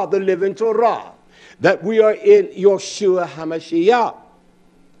 Torah, the living Torah, that we are in Yeshua HaMashiach.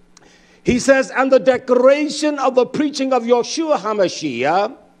 He says, and the declaration of the preaching of Yeshua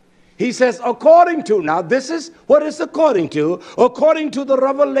HaMashiach, he says, according to, now this is what it's according to the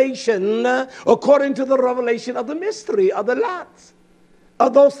revelation, according to the revelation of the mystery of the lots,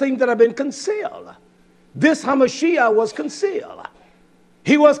 of those things that have been concealed. This HaMashiach was concealed.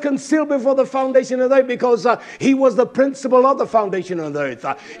 He was concealed before the foundation of the earth because he was the principle of the foundation of the earth.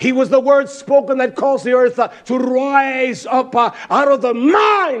 He was the word spoken that caused the earth to rise up out of the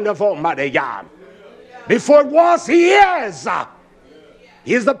mind of Almighty Yah. Before it was, he is.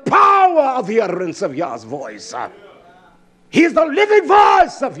 He is the power of the utterance of Yah's voice. He is the living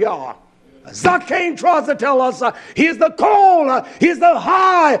voice of Yah. Zakane tries to tell us he is the coal, he is the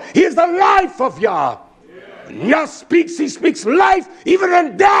high, he is the life of Yah. When Yah speaks, he speaks life. Even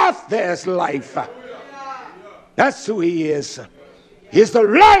in death, there's life. That's who he is. He is the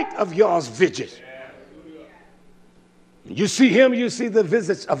light of Yah's vision. You see him, you see the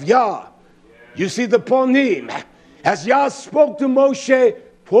visits of Yah. You see the ponim. As Yah spoke to Moshe,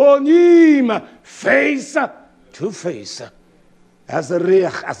 ponim, face to face. As a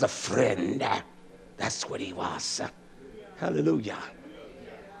riach, as a friend. That's what he was. Hallelujah.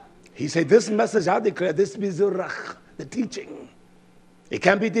 He said, this message I declare, this mizurach, the teaching, it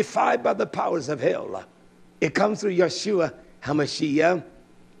can be defied by the powers of hell. It comes through Yeshua HaMashiach.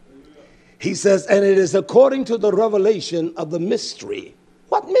 He says, and it is according to the revelation of the mystery.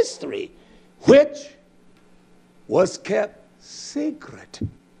 What mystery? Which was kept secret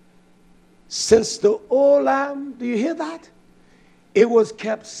since the olam. Do you hear that? It was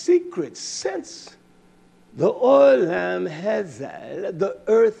kept secret since the olam hazal, the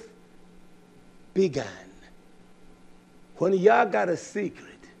earth began. When Yah got a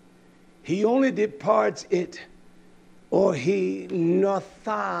secret, he only departs it, or he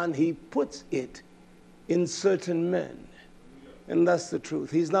puts it in certain men. And that's the truth.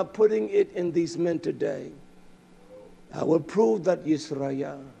 He's not putting it in these men today. I will prove that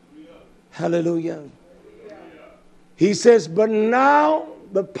Yisrael. Hallelujah. He says, but now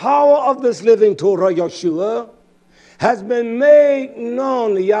the power of this living Torah, Yeshua, has been made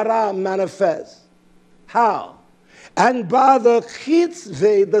known, Yara, manifest. How? And by the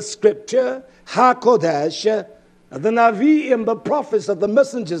Chitzvei, the scripture, HaKodesh, the Naviim, the prophets of the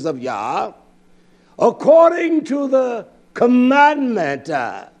messengers of Yah, according to the commandment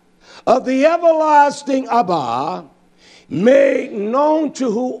of the everlasting Abba, made known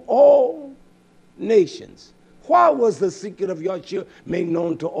to who? All nations. Why was the secret of Yahshua made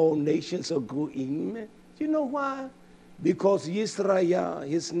known to all nations of Goim? Do you know why? Because Yisrael,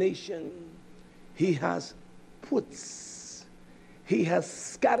 his nation, he has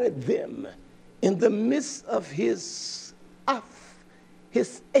scattered them in the midst of his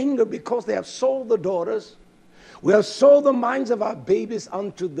anger, because they have sold the daughters. We have sold the minds of our babies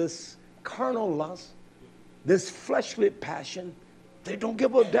unto this carnal lust, this fleshly passion. They don't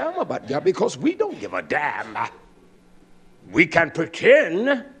give a damn about Yah because we don't give a damn. We can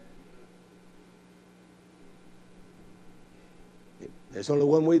pretend. There's only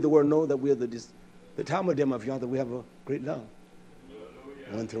one way the world knows that we are the Talmudim of Yah, that we have a great love.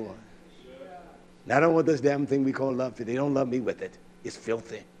 One to one. Now, I don't want this damn thing we call love. They don't love me with it. It's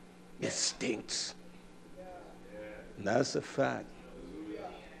filthy. It stinks. And that's a fact.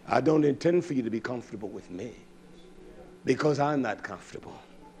 I don't intend for you to be comfortable with me, because I'm not comfortable.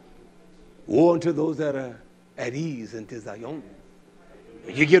 Woe unto those that are at ease in Zion.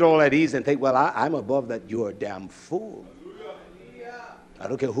 You get all at ease and think, well, I'm above that. You're a damn fool. I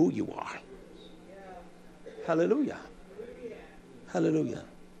don't care who you are. Hallelujah. Hallelujah.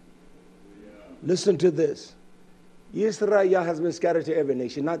 Listen to this. Yisrael has been scattered to every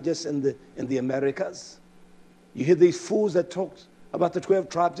nation, not just in the Americas. You hear these fools that talk about the 12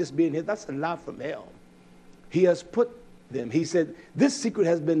 tribes just being here. That's a lie from hell. He has put them. He said, this secret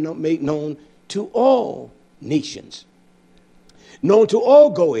has been made known to all nations. Known to all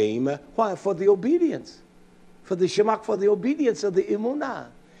Goim. Why? For the obedience. For the Shemak, for the obedience of the Emunah.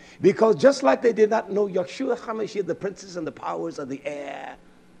 Because just like they did not know Yeshua HaMashiach, the princes and the powers of the air,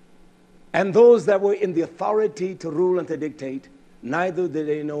 and those that were in the authority to rule and to dictate, neither did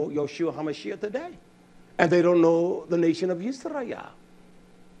they know Yeshua HaMashiach today. And they don't know the nation of Yisrael.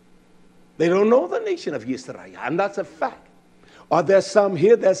 They don't know the nation of Yisrael. And that's a fact. Are there some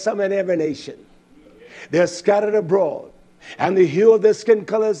here? There's some in every nation. They're scattered abroad. And the hue of their skin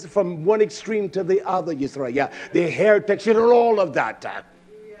colors from one extreme to the other, Yisrael. Their hair texture and all of that.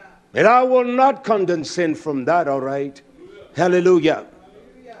 And I will not condescend from that, all right? Hallelujah.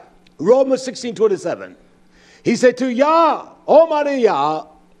 Romans 16:27. He said to Yah, Almighty Yah,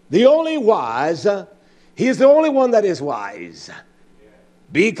 the only wise, he is the only one that is wise.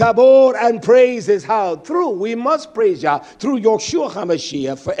 Be kabod, and praise is how? Through, we must praise Yah, through Yeshua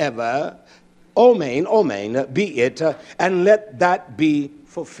HaMashiach forever. Amen, amen, be it, and let that be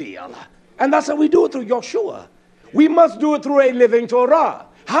fulfilled. And that's how we do it, through Yeshua. We must do it through a living Torah.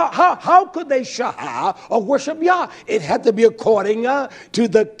 How could they shah or worship Yah? It had to be according to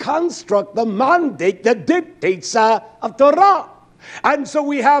the construct, the mandate, the dictates of Torah. And so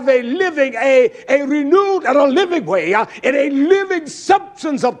we have a living, a renewed and a living way, in a living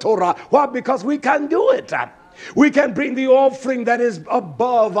substance of Torah. Why? Because we can do it. We can bring the offering that is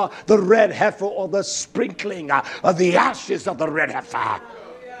above the red heifer, or the sprinkling of the ashes of the red heifer.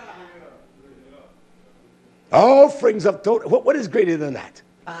 Offerings of Torah. What is greater than that?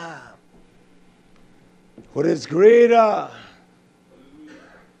 What is greater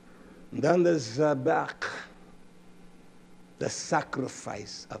than the zabach, the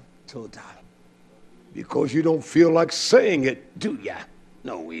sacrifice of Torah? Because you don't feel like saying it, do ya?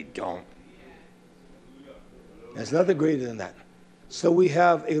 No, we don't. There's nothing greater than that. So we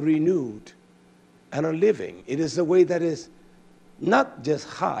have a renewed and a living. It is a way that is not just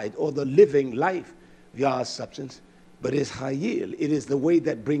hide, or the living life, Yah's substance, but is hayil. It is the way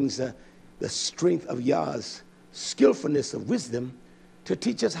that brings the strength of Yah's skillfulness of wisdom to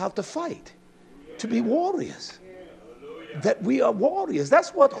teach us how to fight, to be warriors. that we are warriors.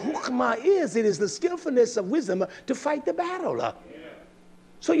 That's what hukmah is. It is the skillfulness of wisdom to fight the battle.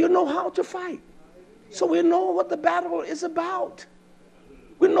 So you know how to fight. So we know what the battle is about.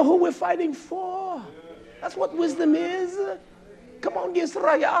 We know who we're fighting for. That's what wisdom is. Come on,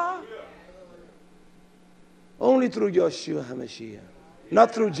 Yisraya. Only through Yeshua HaMashiach.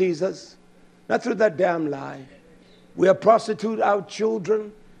 Not through Jesus. Not through that damn lie. We are prostitute our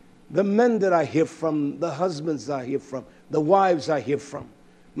children. The men that I hear from, the husbands I hear from, the wives I hear from.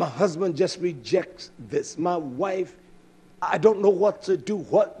 My husband just rejects this. My wife, I don't know what to do.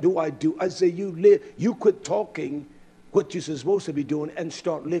 What do I do? I say, you quit talking what you're supposed to be doing and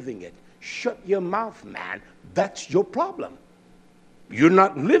start living it. Shut your mouth, man. That's your problem. You're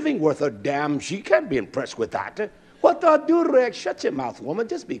not living worth a damn. She can't be impressed with that. What do I do, Rex? Shut your mouth, woman.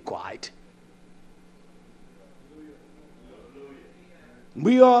 Just be quiet.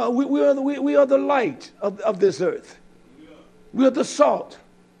 We are the light of this earth. We are the salt.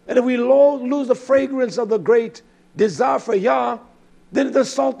 And if we lose the fragrance of the great desire for Yah, then the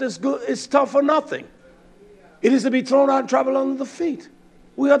salt is good. It's tough for nothing. It is to be thrown out and travel under the feet.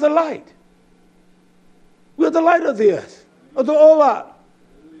 We are the light. We are the light of the earth, of the Olah.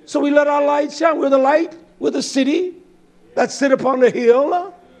 So we let our light shine. We're the light. We're the city that sit upon the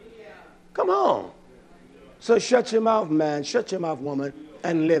hill. Come on. So shut your mouth, man. Shut your mouth, woman,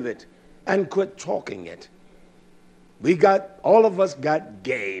 and live it. And quit talking it. All of us got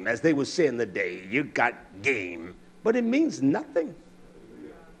game, as they would say in the day. You got game. But it means nothing.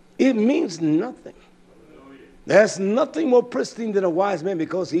 It means nothing. There's nothing more pristine than a wise man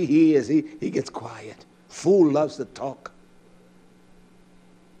because he gets quiet. Fool loves to talk.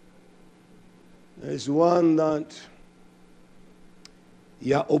 There's one that,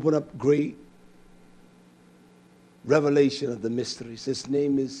 open up great revelation of the mysteries. His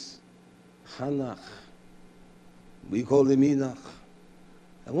name is Hanach. We call him Enoch.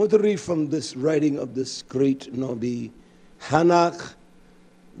 I want to read from this writing of this great Nabi, Hanach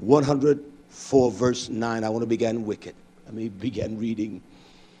 104 verse 9. I want to begin wicked. Began reading.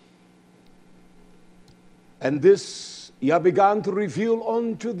 And this, Yah began to reveal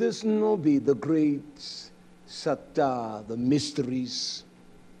unto this Nabi the great Satta, the mysteries.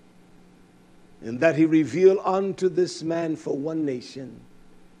 And that he revealed unto this man for one nation,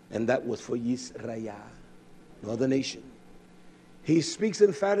 and that was for Yisrael, no other nation. He speaks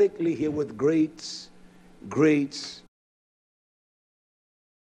emphatically here with great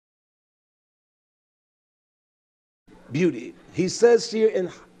beauty. He says here in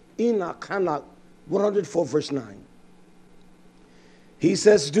Enoch, Hanach 104 verse 9. He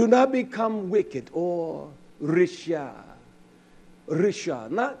says, do not become wicked or risha. Risha,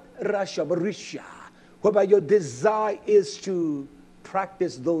 not Rasha, but Risha, whereby your desire is to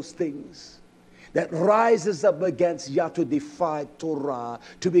practice those things that rises up against Yah to defy Torah,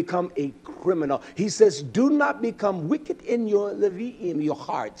 to become a criminal. He says, do not become wicked in your Levi'im, your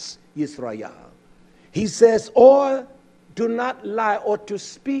hearts, Yisrael. He says, or do not lie, or to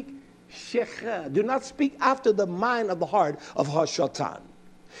speak shecher. Do not speak after the mind of the heart of Hashatan.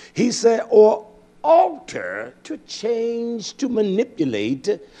 He said, or alter, to change, to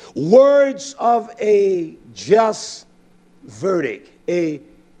manipulate words of a just verdict, a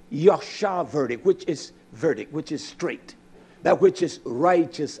yashar verdict, which is straight, that which is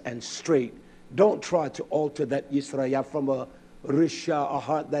righteous and straight. Don't try to alter that Yisrael from a risha, a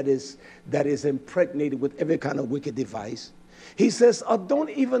heart that is impregnated with every kind of wicked device. He says, don't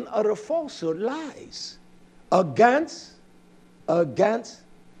even utter falsehood, lies against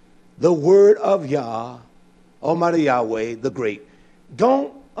the word of Yah, Almighty Yahweh, the great.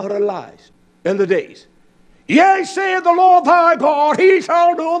 Don't utter lies in the days. Yea, saith the Lord thy God, he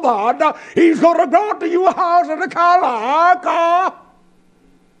shall do that. He's going to build to you a house in the Kalaka.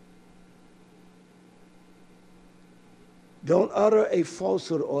 Don't utter a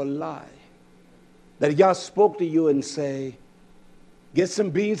falsehood or a lie. That Yah spoke to you and say, get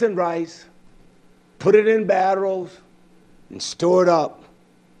some beans and rice, put it in barrels, and store it up.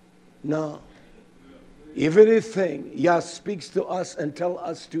 No. If anything, Yah speaks to us and tell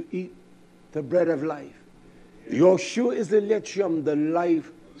us to eat the bread of life. Yoshua is the lechum, the life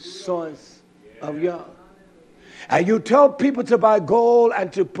source of Yah. And you tell people to buy gold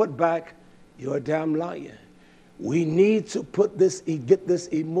and to put back, you're a damn liar. We need to get this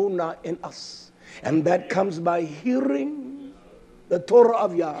emunah in us. And that comes by hearing the Torah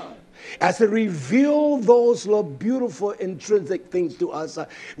of Yah. As it revealed those beautiful intrinsic things to us,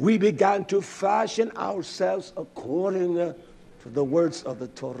 we began to fashion ourselves according to the words of the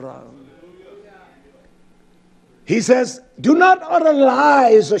Torah. He says, do not utter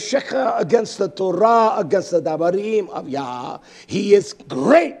lies or shekha against the Torah, against the Dabarim of Yah. He is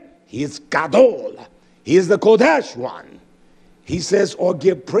great. He is Gadol. He is the Kodesh one. He says, or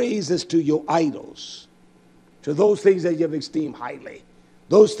give praises to your idols, to those things that you have esteemed highly,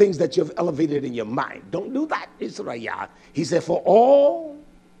 those things that you have elevated in your mind. Don't do that, Israel. He said, for all,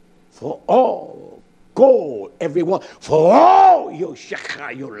 gold, everyone, for all your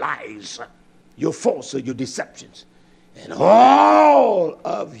shekha, your lies, your falsehood, your deceptions, and all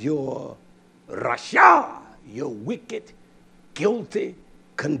of your rasha, your wicked, guilty,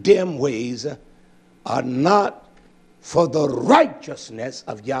 condemned ways are not for the righteousness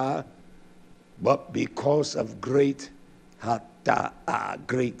of Yah, but because of great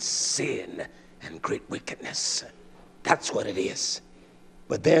sin and great wickedness. That's what it is.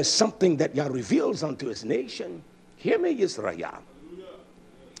 But there's something that Yah reveals unto his nation. Hear me, Israel.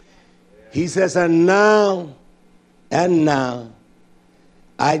 He says, and now,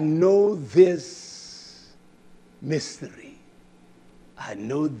 I know this mystery. I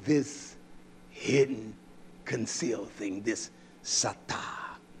know this hidden, concealed thing, this sata.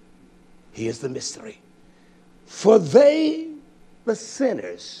 Here's the mystery. For they, the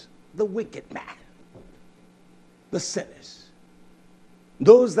sinners, the wicked man, the sinners,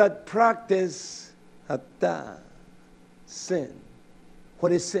 those that practice sin.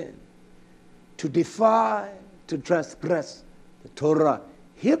 What is sin? To defy, to transgress the Torah.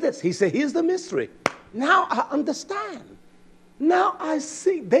 Hear this. He said, here's the mystery. Now I understand. Now I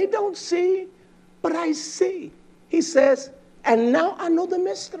see. They don't see, but I see. He says, and now I know the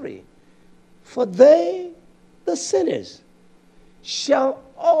mystery. For they, the sinners, shall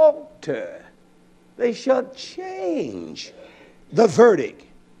alter. They shall change the verdict.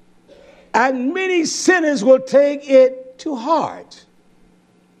 And many sinners will take it to heart.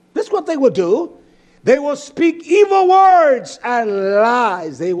 This is what they will do. They will speak evil words and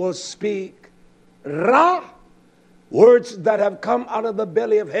lies. They will speak ra, words that have come out of the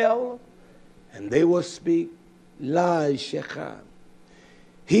belly of hell. And they will speak lies, shekha.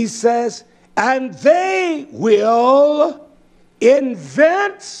 He says, and they will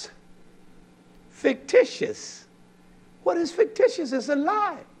invent fictitious. What is fictitious? It's a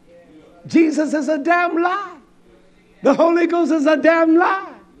lie. Jesus is a damn lie. The Holy Ghost is a damn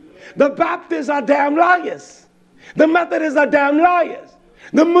lie. The Baptists are damn liars. The Methodists are damn liars.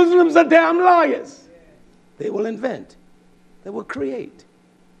 The Muslims are damn liars. They will invent. They will create.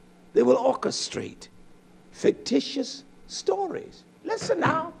 They will orchestrate fictitious stories. Listen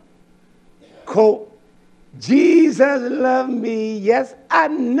now. Quote, Jesus loved me, yes, I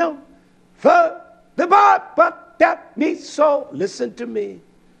know. For the Bible, but that me so. Listen to me.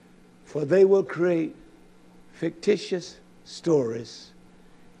 For they will create fictitious stories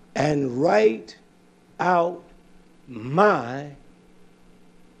and write out my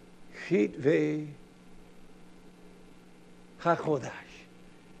YHWH HaKodesh.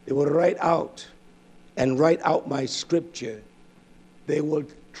 They will write out my scripture. They will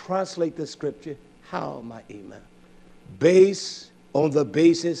translate the scripture. How, my imam? Based on the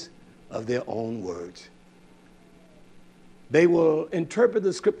basis of their own words. They will interpret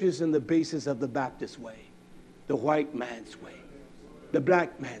the scriptures in the basis of the Baptist way, the white man's way, the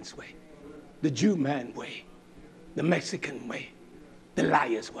black man's way, the Jew man way, the Mexican way, the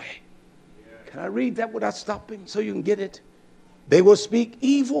liar's way. Can I read that without stopping so you can get it? They will speak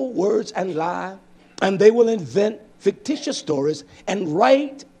evil words and lie, and they will invent fictitious stories and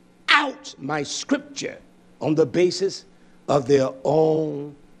write out my scripture on the basis of their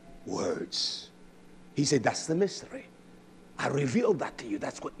own words. He said, that's the mystery. I revealed that to you.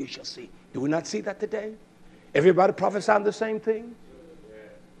 That's what you shall see. Do we not see that today? Everybody prophesying the same thing?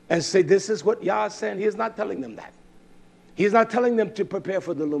 And say, this is what Yah is saying. He is not telling them that. He is not telling them to prepare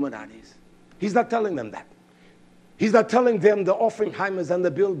for the Illuminatis. He's not telling them that. He's not telling them, the Offenheimers and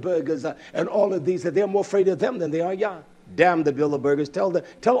the Bilderbergers and all of these, that they're more afraid of them than they are Yah. Damn the Bilderbergers.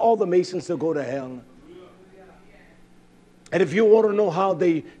 Tell all the Masons to go to hell. And if you want to know how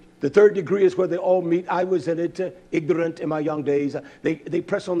the third degree is where they all meet, I was in it, ignorant in my young days. They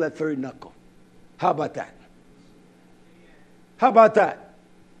press on that third knuckle. How about that? How about that?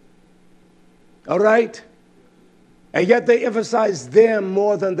 All right? And yet they emphasize them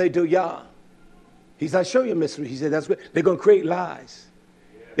more than they do Yah. He said, I'll show you a mystery. He said, that's what they're going to create lies.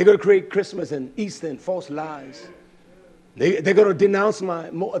 They're going to create Christmas and Easter and false lies. They're going to denounce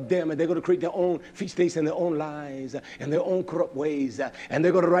more of them, and they're going to create their own feast days and their own lies and their own corrupt ways. And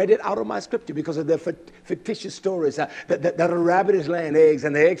they're going to write it out of my scripture because of their fictitious stories that a rabbit is laying eggs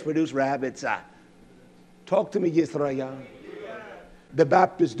and the eggs produce rabbits. Talk to me, Yisrael. The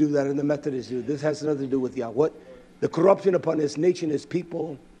Baptists do that and the Methodists do. This has nothing to do with Yah. What? the corruption upon his nation, his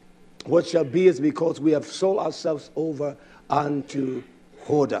people. What shall be is because we have sold ourselves over unto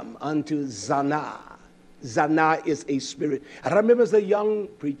whoredom, unto Zana. Zana is a spirit. I remember as a young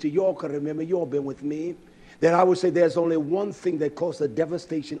preacher, you all can remember, you all been with me, that I would say there's only one thing that caused the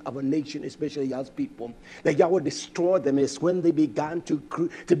devastation of a nation, especially Yah's people, that Yah would destroy them, is when they began to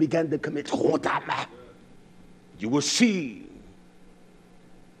commit whoredom. You will see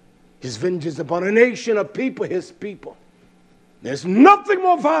his vengeance upon a nation of people, his people. There's nothing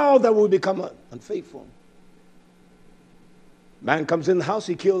more vile that will become unfaithful. Man comes in the house,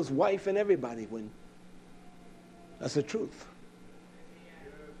 he kills wife and everybody. That's the truth.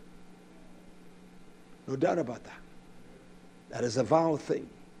 No doubt about that. That is a vile thing.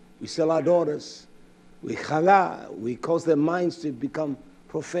 We sell our daughters. We chala. We cause their minds to become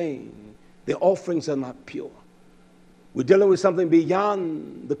profane. Their offerings are not pure. We're dealing with something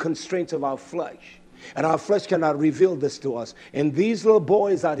beyond the constraints of our flesh. And our flesh cannot reveal this to us. And these little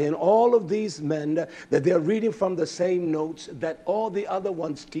boys out here, and all of these men, that they're reading from the same notes that all the other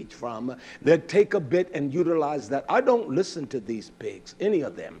ones teach from, they take a bit and utilize that. I don't listen to these pigs, any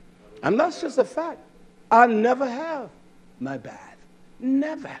of them. And that's just a fact. I never have. My bad.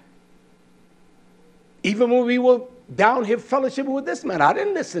 Never. Even when we were down here fellowshipping with this man, I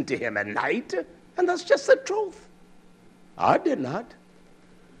didn't listen to him at night. And that's just the truth. I did not.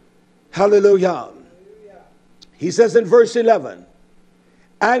 Hallelujah. He says in verse 11,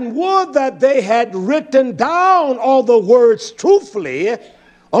 and would that they had written down all the words truthfully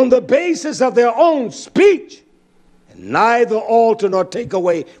on the basis of their own speech, and neither alter nor take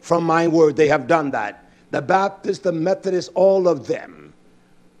away from my word. They have done that. The Baptists, the Methodists, all of them.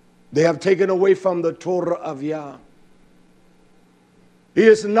 They have taken away from the Torah of Yah. It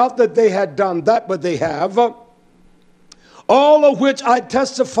is not that they had done that, but they have. All of which I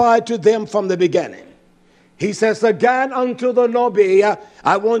testified to them from the beginning. He says again unto the Nobi,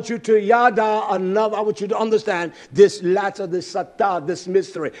 I want you to yada another, I want you to understand this latter, this satah, this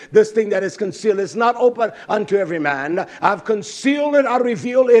mystery, this thing that is concealed. It's not open unto every man. I've concealed it, I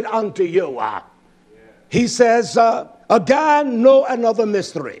reveal it unto you. He says, again, know another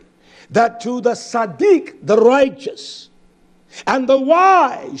mystery, that to the Sadiq, the righteous, and the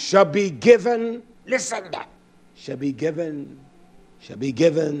wise shall be given, listen, shall be given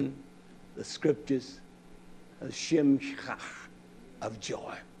the scriptures of Shimshach, of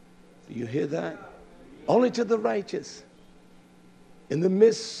joy. Do you hear that? Only to the righteous, in the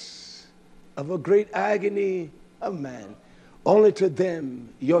midst of a great agony of man, only to them,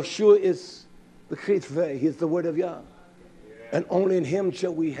 Yeshua is the Chitveh, he is the word of Yah. And only in him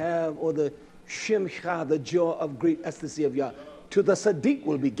shall we have, or the Shimshach, the joy of great ecstasy of Yah. To the Sadiq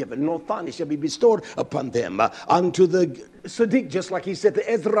will be given. Nothani shall be bestowed upon them. Unto the Sadiq, just like he said to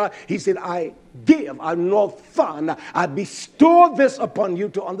Ezra, he said, I give, I'm Nothan, I bestow this upon you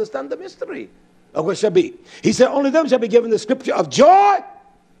to understand the mystery of what shall be. He said, only them shall be given the scripture of joy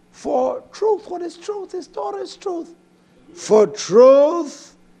for truth. What is truth? His Torah is truth. For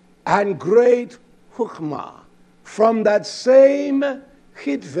truth and great hukmah. From that same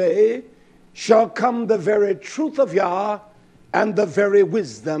Chitveh shall come the very truth of Yah, and the very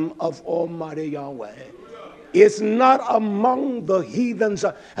wisdom of Almighty Yahweh. It's not among the heathens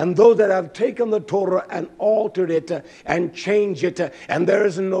and those that have taken the Torah and altered it and changed it. And there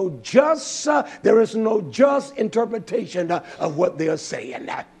is no just interpretation of what they are saying.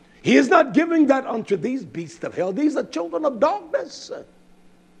 He is not giving that unto these beasts of hell. These are children of darkness.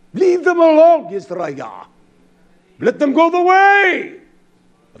 Leave them alone, Yisrael. Let them go the way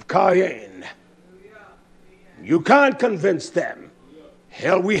of Cain. You can't convince them.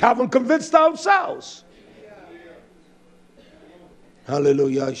 Hell, we haven't convinced ourselves.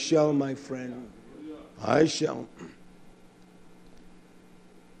 Hallelujah. I shall, my friend. I shall.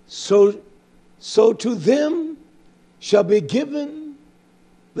 So to them shall be given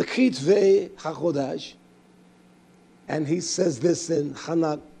the Chitvei HaChodash. And he says this in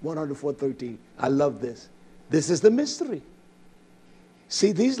Hanak 104:13. I love this. This is the mystery.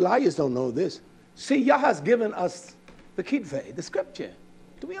 See, these liars don't know this. See, Yah has given us the Kitvei, the scripture.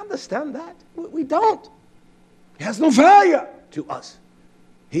 Do we understand that? We don't. It has no value to us.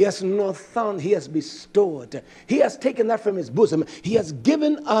 He has no thorn. He has bestowed. He has taken that from his bosom. He has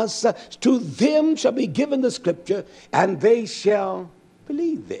given us, to them shall be given the scripture, and they shall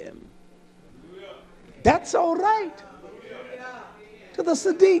believe them. That's all right. To the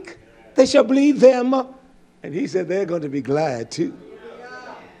Sadiq, they shall believe them. And he said they're going to be glad too.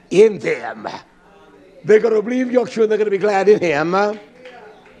 In them. They're going to believe Yeshua, they're going to be glad in him.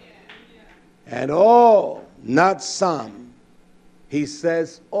 And all, not some. He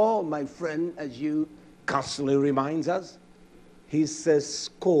says, all, my friend, as you constantly reminds us. He says,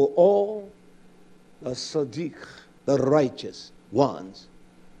 call all the Sadiq, the righteous ones,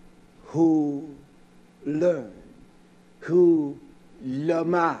 who learn, who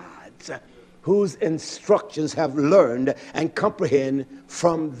lamad, whose instructions have learned and comprehend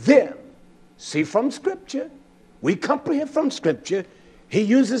from them. See, from Scripture. We comprehend from Scripture. He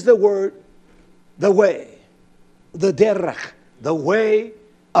uses the word, the way, the derech, the way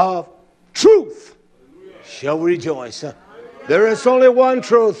of truth. Shall we rejoice? There is only one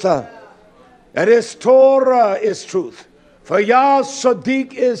truth. That is, Torah is truth. For Yah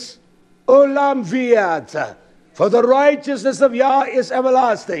Sadiq is Olam Viad. For the righteousness of Yah is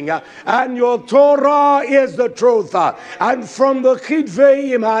everlasting. And your Torah is the truth. And from the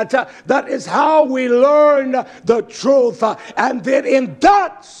Chidveimat, that is how we learn the truth. And then in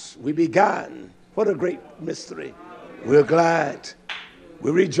that we began. What a great mystery. We're glad.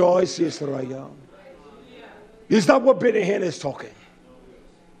 We rejoice, Yisrael. Is that what Benny Hinn is talking?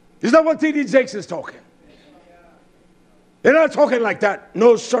 Is that what T.D. Jakes is talking? They're not talking like that.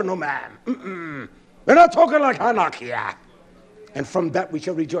 No, sir, no, ma'am. They're not talking like Hanakia. And from that we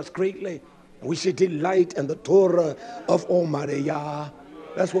shall rejoice greatly. We shall delight in the Torah of Almighty Yah.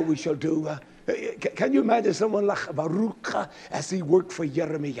 That's what we shall do. Can you imagine someone like Baruch as he worked for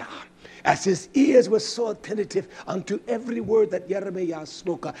Jeremiah? As his ears were so attentive unto every word that Jeremiah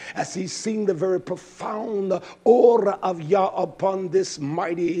spoke, as he seen the very profound aura of Yah upon this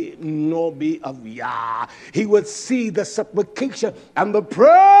mighty Nobi of Yah, he would see the supplication and the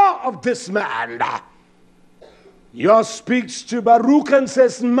prayer of this man. Yah speaks to Baruch and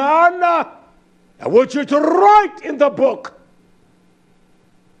says, man, I want you to write in the book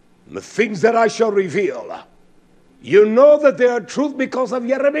the things that I shall reveal. You know that they are truth because of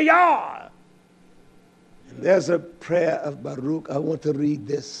Jeremiah. And there's a prayer of Baruch. I want to read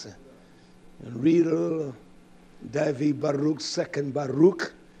this. And read a little. David Baruch, 2nd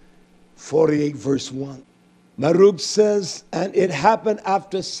Baruch, 48 verse 1. Baruch says, and it happened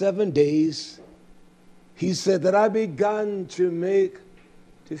after 7 days, he said that I began to make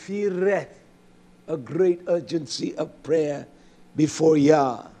tefireth, a great urgency of prayer before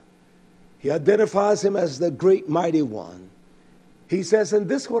Yah. He identifies him as the great mighty one. He says, and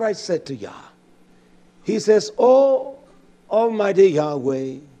this is what I said to Yah. He says, oh, Almighty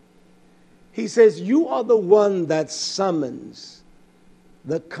Yahweh. He says, you are the one that summons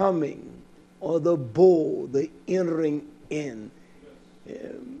the coming or the bowl, the entering in.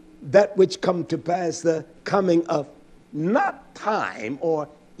 That which come to pass, the coming of not time or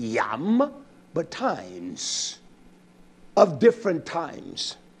yam, but times, of different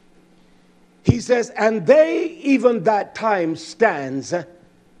times. He says, and they, even that time, stands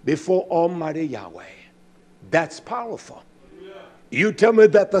before Almighty Yahweh. That's powerful. You tell me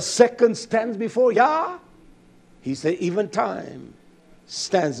that the second stands before Yah? He said, even time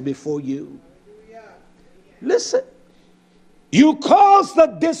stands before you. Listen. You cause the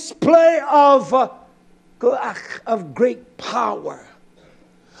display of great power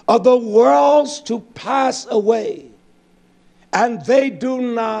of the worlds to pass away. And they do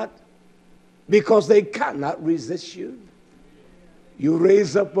not, because they cannot resist you. You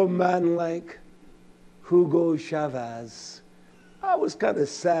raise up a man like Hugo Chavez. I was kind of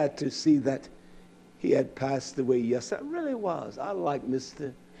sad to see that he had passed away yesterday. I really was. I like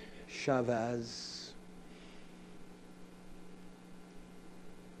Mr. Chavez.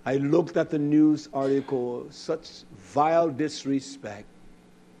 I looked at the news article, such vile disrespect.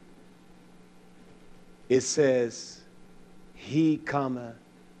 It says, he,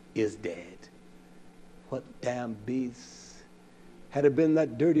 is dead. What damn beast. Had it been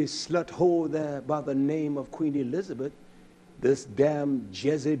that dirty slut hole there by the name of Queen Elizabeth, this damn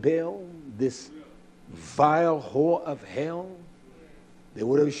Jezebel, this vile whore of hell, they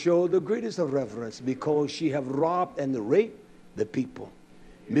would have showed the greatest of reverence because she have robbed and raped the people.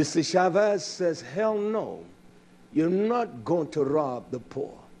 Mr. Chavez says, hell no, you're not going to rob the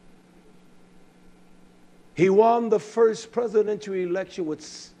poor. He won the first presidential election with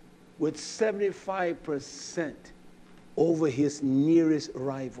 75% over his nearest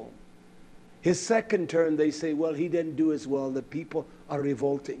rival. His second term, they say, well, he didn't do as well. The people are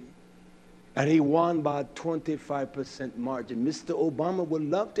revolting. And he won by a 25% margin. Mr. Obama would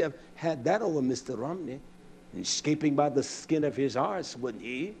love to have had that over Mr. Romney. Escaping by the skin of his arse, wouldn't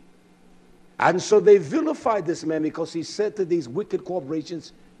he? And so they vilified this man because he said to these wicked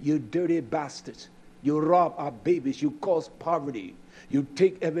corporations, you dirty bastards, You rob our babies. You cause poverty. You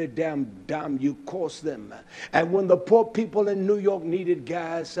take every damn dime, you cost them. And when the poor people in New York needed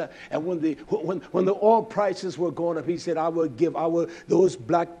gas, and when the oil prices were going up, he said, those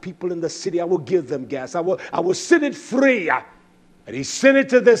black people in the city, I will give them gas. I will send it free. And he sent it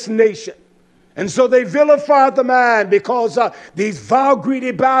to this nation. And so they vilified the man because these vile,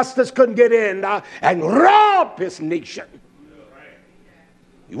 greedy bastards couldn't get in and rob his nation.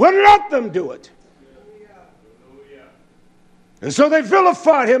 He wouldn't let them do it. And so they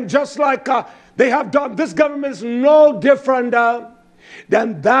vilified him just like they have done. This government is no different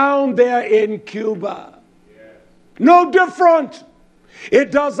than down there in Cuba. No different.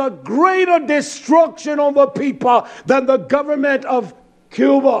 It does a greater destruction on the people than the government of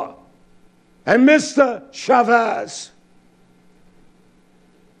Cuba and Mr. Chavez.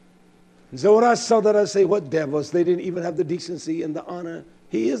 And so when I saw that, I say, what devils? They didn't even have the decency and the honor.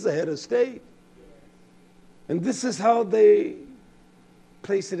 He is the head of state. And this is how they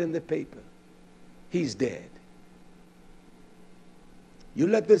place it in the paper. He's dead. You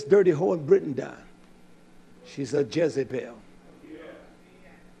let this dirty whore in Britain die. She's a Jezebel.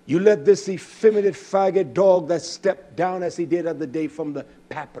 You let this effeminate faggot dog that stepped down as he did the other day from the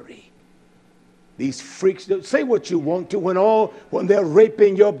papery. These freaks, say what you want to. When they're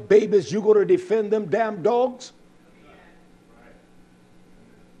raping your babies, you go to defend them damn dogs?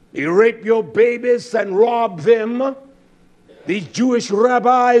 You rape your babies and rob them. These Jewish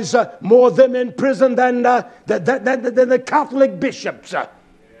rabbis, more of them in prison than the Catholic bishops.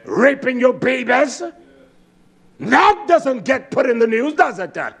 Raping your babies. That doesn't get put in the news, does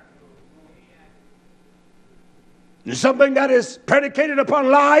it? Something that is predicated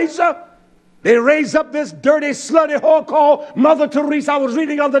upon lies. They raise up this dirty, slutty whore called Mother Teresa. I was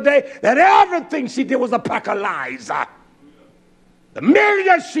reading the other day that everything she did was a pack of lies. The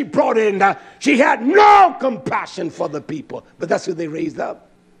millions she brought in, she had no compassion for the people. But that's who they raised up.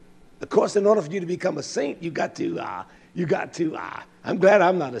 Of course, in order for you to become a saint, you got to, I'm glad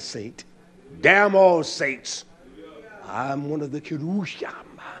I'm not a saint. Damn all saints. I'm one of the Kirusham,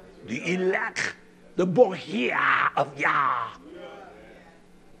 the elect, the Bohia of Yah.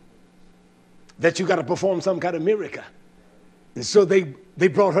 That you got to perform some kind of miracle. And so they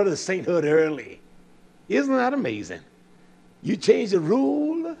brought her to sainthood early. Isn't that amazing? You change the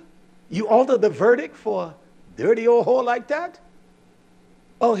rule, you alter the verdict for a dirty old whore like that?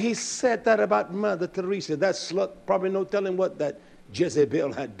 Oh, he said that about Mother Teresa. That slut, probably no telling what that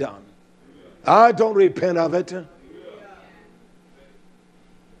Jezebel had done. I don't repent of it.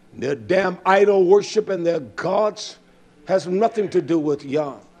 Their damn idol worship and their gods has nothing to do with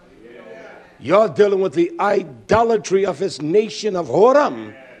Yah. You're dealing with the idolatry of his nation of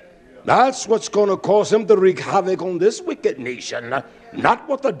Horam. That's what's going to cause him to wreak havoc on this wicked nation. Not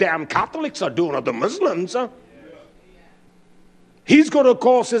what the damn Catholics are doing or the Muslims. He's going to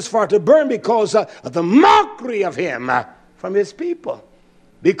cause his fire to burn because of the mockery of him from his people.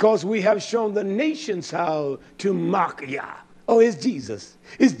 Because we have shown the nations how to mock Yah. Oh, it's Jesus.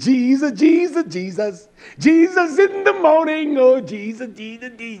 It's Jesus, Jesus, Jesus. Jesus in the morning. Oh, Jesus,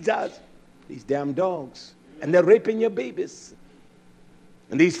 Jesus, Jesus. These damn dogs. And they're raping your babies.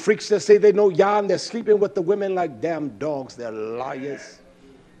 And these freaks that say they know Yah and they're sleeping with the women like damn dogs. They're liars.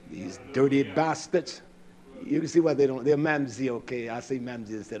 These dirty bastards. You can see why they don't. They're mamzy, okay? I say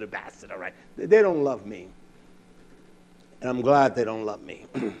mamzy instead of bastard, all right? They don't love me. And I'm glad they don't love me.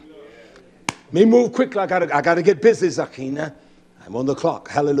 Me move quickly. I gotta get busy, Zakina. I'm on the clock.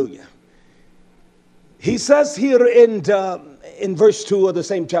 Hallelujah. He says here in verse 2 of the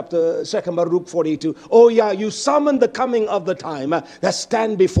same chapter, 2 Baruch 42, oh yeah, you summon the coming of the time that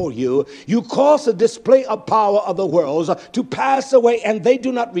stand before you. You cause the display of power of the worlds to pass away, and they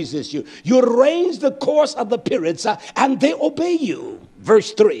do not resist you. You arrange the course of the periods, and they obey you.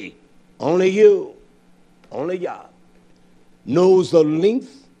 Verse 3, only you, only Yah, knows the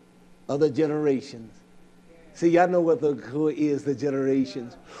length of the generations. See, y'all know who is the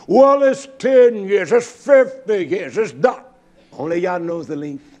generations. Well, it's 10 years, it's 50 years, it's not. Only Yah knows the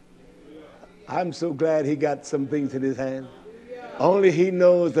length. I'm so glad he got some things in his hand. Only he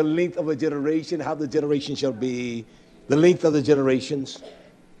knows the length of a generation, how the generation shall be, the length of the generations.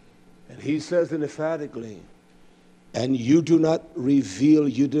 And he says it emphatically, and you do not reveal,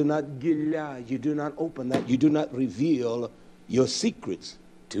 you do not gilah, you do not open that, you do not reveal your secrets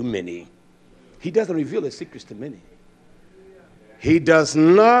to many. He doesn't reveal his secrets to many. He did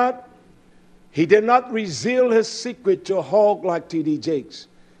not reveal his secret to a hog like T.D. Jakes,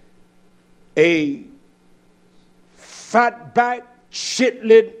 a fat-back,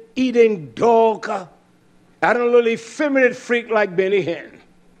 shit-lit, eating dog, and a little effeminate freak like Benny Hinn.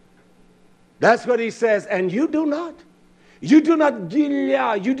 That's what he says. And you do not. You do not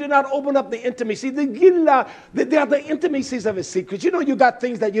gilla. You do not open up the intimacy. The gilla, they are the intimacies of his secrets. You know, you got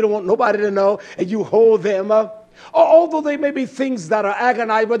things that you don't want nobody to know, and you hold them up. Although they may be things that are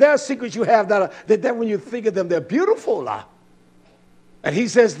agonized, but there are secrets you have that when you think of them, they're beautiful. And he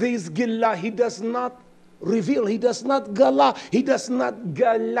says these gilla, he does not reveal. He does not gala. He does not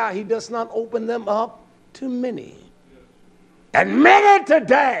gala. He does not open them up to many. And many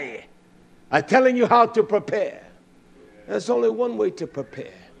today are telling you how to prepare. There's only one way to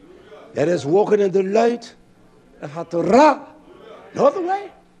prepare. That is walking in the light of Torah. No other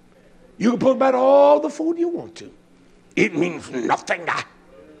way. You can put back all the food you want to. It means nothing.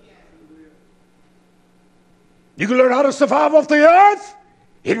 You can learn how to survive off the earth.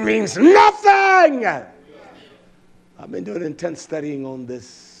 It means nothing. I've been doing intense studying on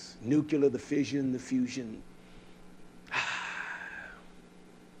this nuclear, the fission, the fusion.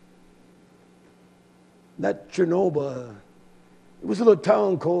 That Chernobyl, it was a little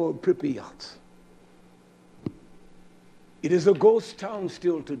town called Pripyat. It is a ghost town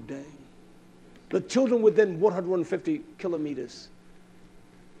still today. The children within 150 kilometers,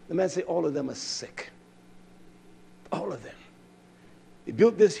 the man said all of them are sick. All of them. They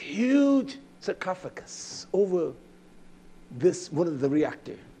built this huge sarcophagus over this, one of the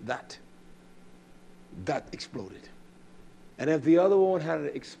reactor that exploded. And if the other one had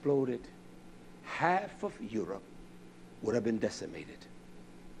exploded, half of Europe would have been decimated.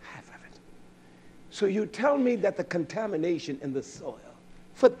 Half of it. So you tell me that the contamination in the soil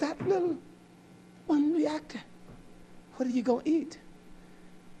for that little one reactor, what are you going to eat?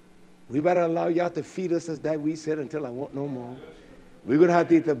 We better allow y'all to feed us as that we said until I want no more. We're going to have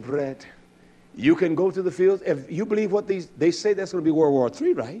to eat the bread. You can go to the fields. If you believe what they say, that's going to be World War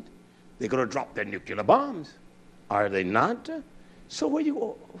III, right? They're going to drop their nuclear bombs. Are they not? So what are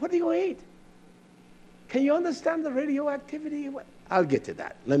you going to eat? Can you understand the radioactivity? I'll get to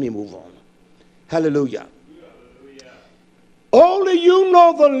that. Let me move on. Hallelujah. Only you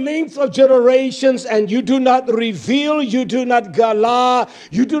know the length of generations, and you do not reveal, you do not gala,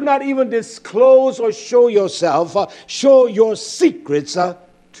 you do not even disclose or show yourself, show your secrets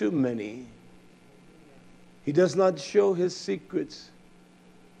to many. He does not show his secrets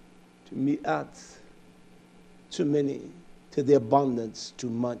to mi'at, to many, to the abundance, too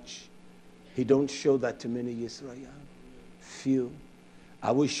much. He don't show that to many, Israel. Few.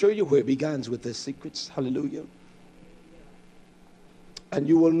 I will show you where it begins with the secrets. Hallelujah. And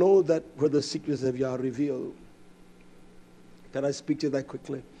you will know that where the secrets of Yah are revealed. Can I speak to that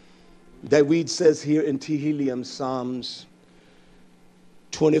quickly? David says here in Tehillim, Psalms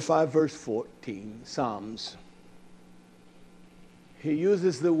 25 verse 14, Psalms. He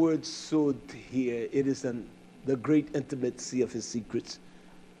uses the word sod here. It is the great intimacy of his secrets.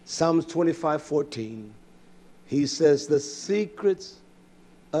 Psalms 25:14. He says, the secrets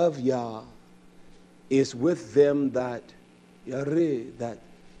of Yah is with them that Yareh, that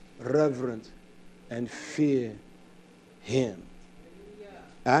reverence and fear him.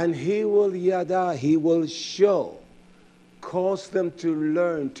 And he will yada, he will show, cause them to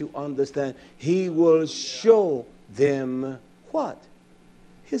learn, to understand. He will show them what?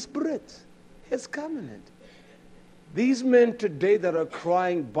 His brit, his covenant. These men today that are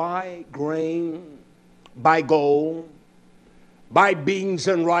crying, buy grain, buy gold, buy beans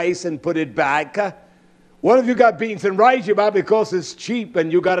and rice and put it back. What if you got beans and rice you buy because it's cheap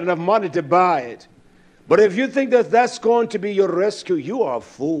and you got enough money to buy it? But if you think that that's going to be your rescue, you are a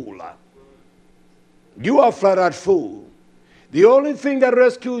fool. You are a flat out fool. The only thing that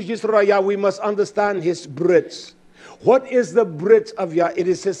rescues Yisrael, we must understand his Brits. What is the Brit of Yah? It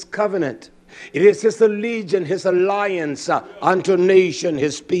is his covenant. It is his allegiance, his alliance unto nation,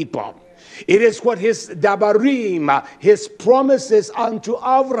 his people. It is what his dabarim, his promises unto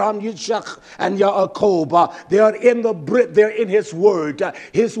Abraham, Yitzchak, and Yaakov. They are in the Brit, they're in his word.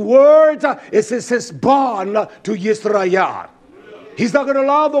 His word is his bond to Yisrael. He's not going to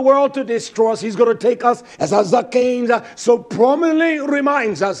allow the world to destroy us. He's going to take us, as Zakein so prominently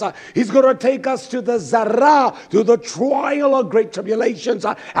reminds us, he's going to take us to the Zara, to the trial of great tribulations,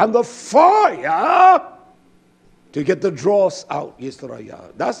 and the fire to get the dross out,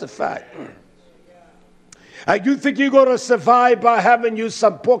 Yisrael. That's the fact. And you think you're going to survive by having you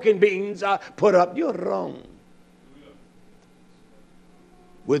some pork and beans put up? You're wrong.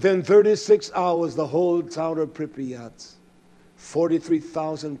 Within 36 hours, the whole town of Pripyat,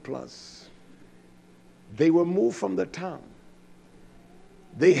 43,000 plus, they were moved from the town.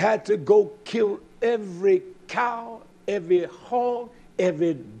 They had to go kill every cow, every hog,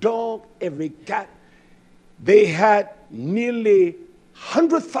 every dog, every cat. They had nearly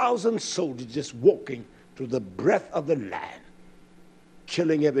 100,000 soldiers just walking through the breath of the land,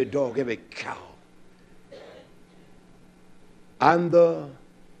 killing every dog, every cow. And the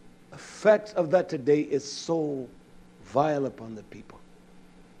effect of that today is so vile upon the people.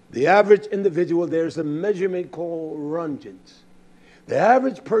 The average individual, there's a measurement called Rungens. The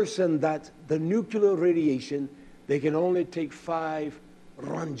average person, that the nuclear radiation, they can only take 5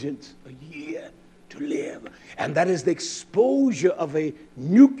 Rungens a year to live. And that is the exposure of a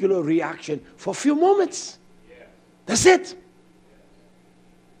nuclear reaction for a few moments. That's it.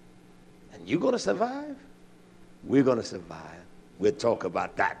 And you're going to survive? We're going to survive. We'll talk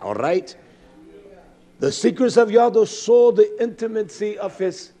about that, all right? The secrets of Yahweh saw the intimacy of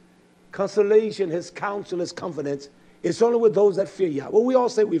his consolation, his counsel, his confidence. It's only with those that fear Yah. Well, we all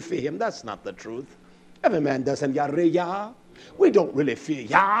say we fear him. That's not the truth. Every man doesn't Yah. We don't really fear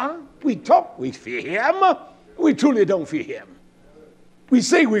Yah. We talk, we fear him. We truly don't fear him. We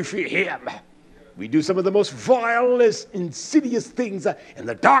say we fear him. We do some of the most vilest, insidious things in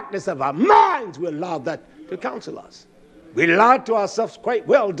the darkness of our minds. We allow that to counsel us. We lie to ourselves quite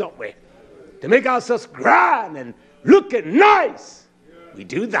well, don't we? To make ourselves grand and looking nice. We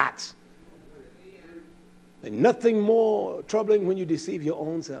do that. There's nothing more troubling when you deceive your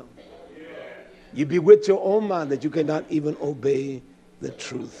own self. You bewitch your own mind that you cannot even obey the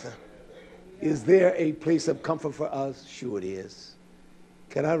truth. Is there a place of comfort for us? Sure it is.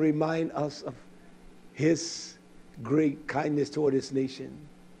 Can I remind us of his great kindness toward his nation?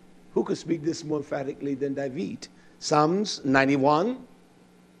 Who could speak this more emphatically than David? Psalms 91,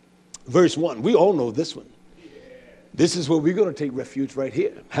 verse 1. We all know this one. This is where we're going to take refuge right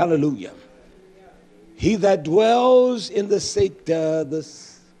here. Hallelujah. He that dwells in the Seder, the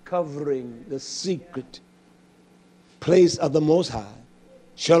covering, the secret place of the Most High,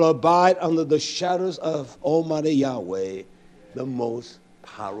 shall abide under the shadows of Almighty Yahweh, the most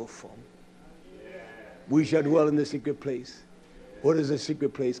powerful. We shall dwell in the secret place. What is the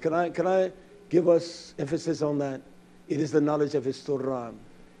secret place? Can I give us emphasis on that? It is the knowledge of his Torah.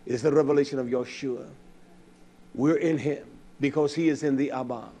 It is the revelation of Yeshua. We're in him because he is in the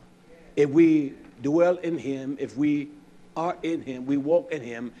Abba. If we dwell in him, if we are in him, we walk in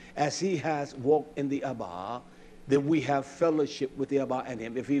him as he has walked in the Abba, then we have fellowship with the Abba and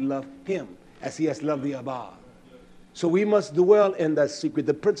him. If we love him as he has loved the Abba. So we must dwell in that secret.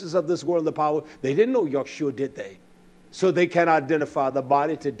 The princes of this world, the power, they didn't know Yeshua, did they? So they can identify the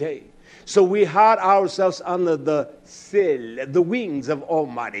body today. So we hide ourselves under the sill, the wings of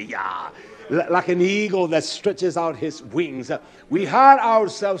Almighty Yah. Like an eagle that stretches out his wings. We hide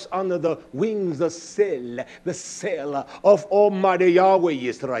ourselves under the wings, the sail of Almighty Yahweh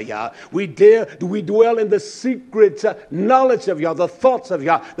Yisrael. We dwell in the secret knowledge of Yah, the thoughts of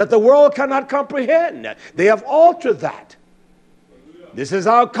Yah, that the world cannot comprehend. They have altered that. This is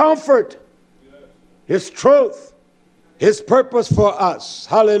our comfort, his truth, his purpose for us.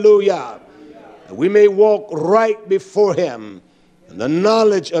 Hallelujah. And we may walk right before him. And the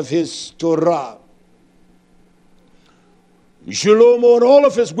knowledge of his Torah. Shlomo, in all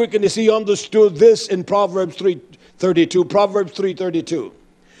of his wickedness, he understood this in Proverbs 3:32. Proverbs 3:32.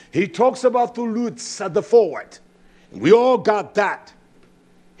 He talks about the lutz at the forward. We all got that.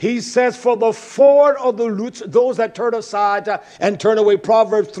 He says, for the forward of the lutz, those that turn aside and turn away.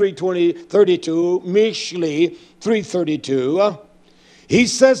 Proverbs 3:32. Mishli 3:32. He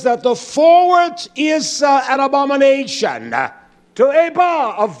says that the forward is an abomination to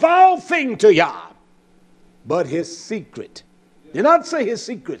Abba, a vile thing to Yah. But his secret. Do not say his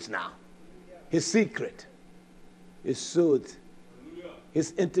secrets now. His secret. His sud.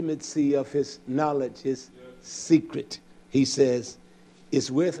 His intimacy of his knowledge. His secret. He says, is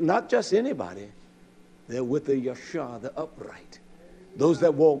with not just anybody. They're with the Yashar, the upright. Those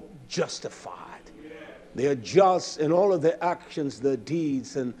that walk justified. They are just in all of their actions, their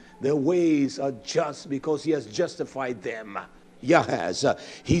deeds, and their ways are just because he has justified them. Yah has.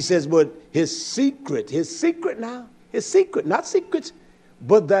 He says, but his secret now, his secret, not secrets,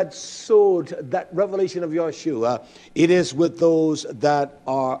 but that sword, that revelation of Yeshua, it is with those that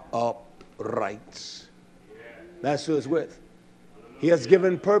are upright. That's who it's with. He has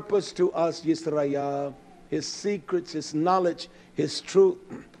given purpose to us, Yisrael, his secrets, his knowledge, his truth.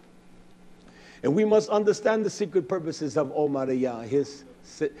 And we must understand the secret purposes of Almighty Yah, his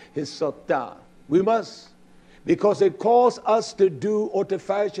sotah. We must. Because it calls us to do or to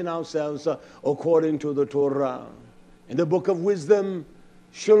fashion ourselves according to the Torah. In the book of wisdom,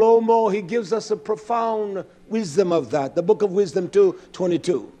 Shlomo, he gives us a profound wisdom of that. The book of wisdom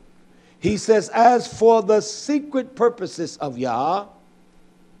 2:22. He says, as for the secret purposes of Yah,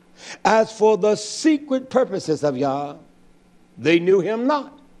 They knew him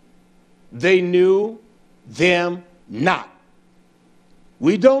not. They knew them not.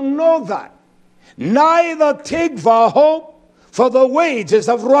 We don't know that. Neither take the hope for the wages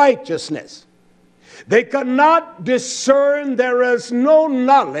of righteousness. They could not discern, there is no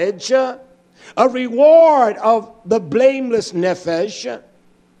knowledge, a reward of the blameless nephesh.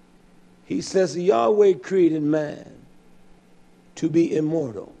 He says Yahweh created man to be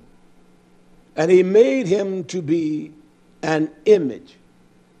immortal. And he made him to be an image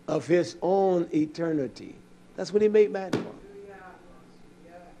of his own eternity. That's what he made man for.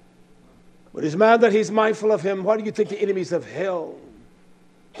 But it's man that he's mindful of him. Why do you think the enemies of hell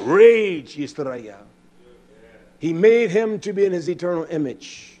rage, Yisrael? He made him to be in his eternal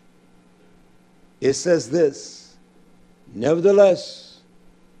image. It says this, nevertheless,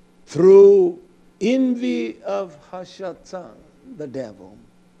 through envy of Hashatan, the devil,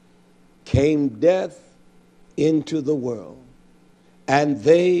 came death into the world, and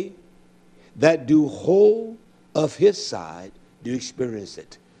they that do hold of his side do experience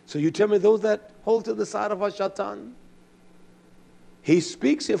it. So you tell me those that hold to the side of Hashatan, he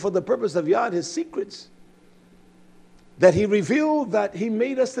speaks here for the purpose of Yah, his secrets, that he revealed that he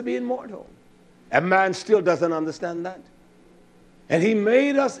made us to be immortal. And man still doesn't understand that. And he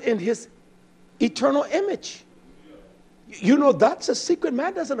made us in his eternal image. You know, that's a secret.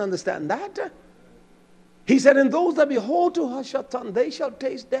 Man doesn't understand that. He said, and those that behold to Hashatan, they shall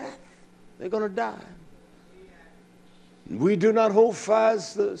taste death. They're going to die. We do not hold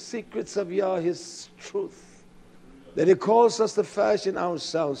fast the secrets of Yah, his truth, that he calls us to fashion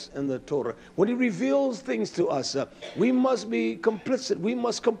ourselves in the Torah. When he reveals things to us, we must be complicit. We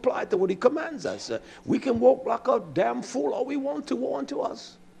must comply to what he commands us. We can walk like a damn fool all we want to, woe unto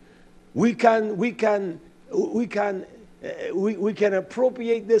us. We can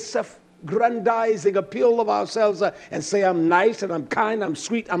appropriate this self-grandizing appeal of ourselves and say, I'm nice and I'm kind, I'm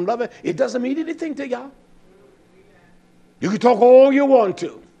sweet, I'm loving. It doesn't mean anything to Yah. You can talk all you want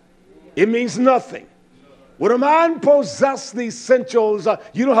to. It means nothing. When a man possesses these essentials,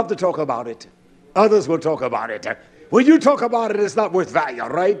 you don't have to talk about it. Others will talk about it. When you talk about it, it's not worth value,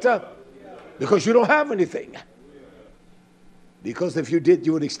 right? Because you don't have anything. Because if you did,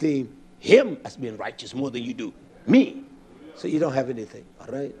 you would esteem him as being righteous more than you do me. So you don't have anything, all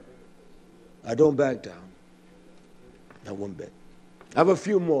right? I don't back down. Not one bit. I have a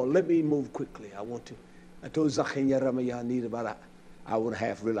few more. Let me move quickly. I told Zachariah I need about an hour and a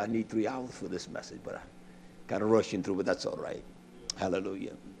half. Really, I need 3 hours for this message, but I'm kind of rushing through, but that's all right.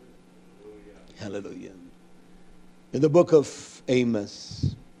 Hallelujah. Hallelujah. In the book of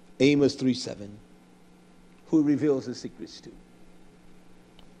Amos, Amos 3:7, who reveals the secrets to?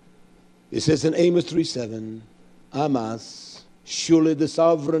 It says in Amos 3:7, Amas, surely the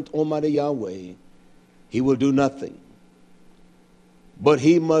sovereign Almighty Yahweh, he will do nothing. But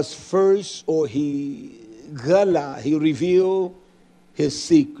he must first, or he reveal his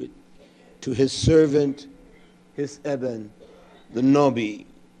secret to his servant, his Eben, the Nobi,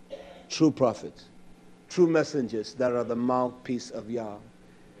 true prophets, true messengers that are the mouthpiece of Yah.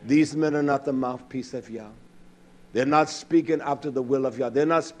 These men are not the mouthpiece of Yah. They're not speaking after the will of Yah. They're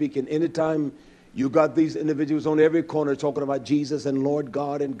not speaking. Anytime you got these individuals on every corner talking about Jesus and Lord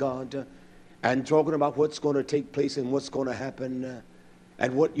God and God, and talking about what's going to take place and what's going to happen,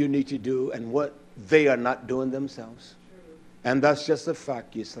 and what you need to do, and what they are not doing themselves. And that's just a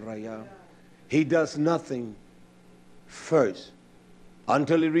fact, Yisrael. He does nothing first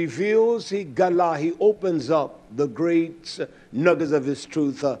until he reveals, he opens up the great nuggets of his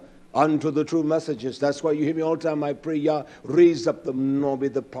truth unto the true messages. That's why you hear me all the time. I pray, Yah, raise up the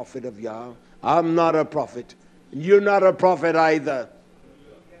Nobi, the prophet of Yah. I'm not a prophet. You're not a prophet either.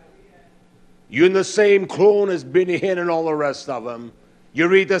 You're in the same clone as Benny Hinn and all the rest of them. You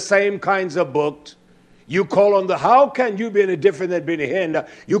read the same kinds of books. You call on how can you be any different than Benny Hinn?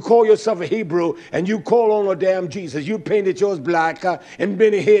 You call yourself a Hebrew and you call on a damn Jesus. You painted yours black and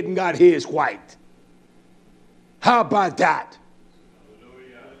Benny Hinn got his white. How about that?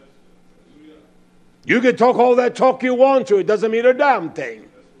 You can talk all that talk you want to. It doesn't mean a damn thing.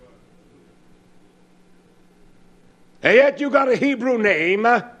 And yet you got a Hebrew name.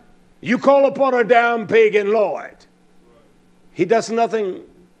 You call upon a damn pagan Lord. He does nothing,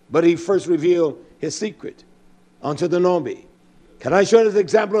 but he first revealed his secret unto the Nobi. Can I show you an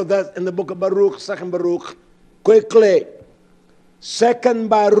example of that in the book of Baruch, 2nd Baruch? Quickly. 2nd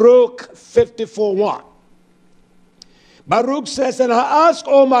Baruch 54:1. Baruch says, and I asked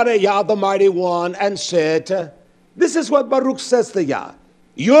Almighty Yah, the Mighty One, and said, this is what Baruch says to Yah.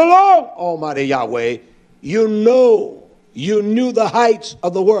 You alone, Almighty Yahweh, you knew the heights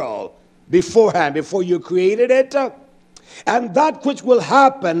of the world beforehand, before you created it. and that which will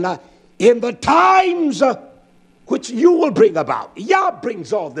happen in the times which you will bring about. Yah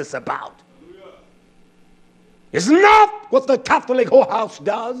brings all this about. It's not what the Catholic whorehouse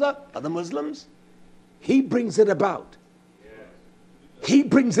does, or the Muslims. He brings it about. He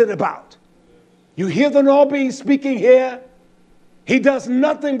brings it about. You hear the Nabi speaking here? He does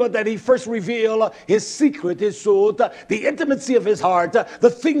nothing but that he first reveal his secret, his soul, the intimacy of his heart, the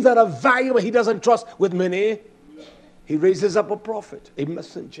things that are valuable he doesn't trust with many. He raises up a prophet, a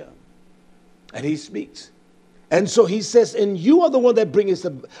messenger, and he speaks. And so he says, and you are the one that brings,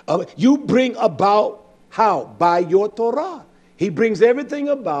 you bring about, how? By your Torah. He brings everything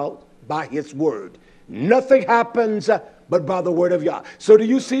about by his word. Nothing happens but by the word of Yah. So do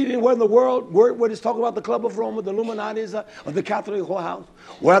you see anywhere in the world where it's talking about the Club of Rome, or the Illuminatis, or the Catholic whorehouse?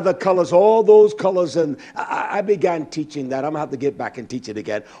 Where the colors, all those colors, and I began teaching that. I'm going to have to get back and teach it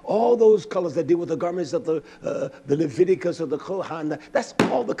again. All those colors that deal with the garments of the Leviticus or the Kohan, that's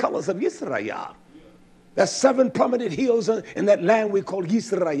all the colors of Yisrael. There's 7 prominent hills in that land we call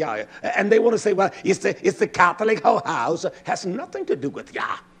Yisrael. And they want to say, well, it's the Catholic house. It has nothing to do with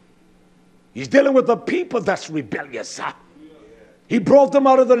Yah. He's dealing with the people that's rebellious. He brought them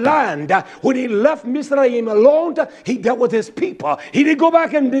out of the land. When he left Mizraim alone, he dealt with his people. He didn't go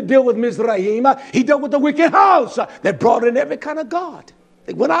back and deal with Mizraim. He dealt with the wicked house that brought in every kind of god.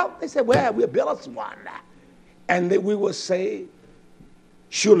 They went out, they said, well, we'll build us one. And then we will say,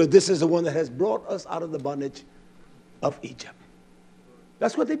 surely this is the one that has brought us out of the bondage of Egypt.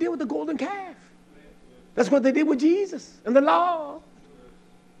 That's what they did with the golden calf. That's what they did with Jesus and the law.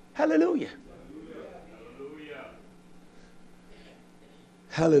 Hallelujah.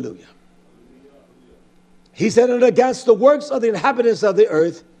 Hallelujah. He said, and against the works of the inhabitants of the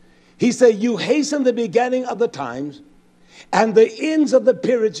earth, he said, you hasten the beginning of the times and the ends of the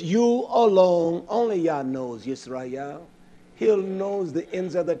periods, you alone. Only Yah knows, Yisrael. He knows the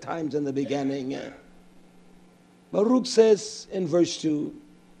ends of the times and the beginning. Baruch says in verse 2,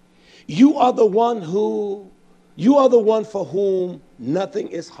 you are the one for whom nothing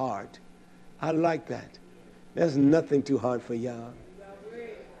is hard. I like that. There's nothing too hard for Yah.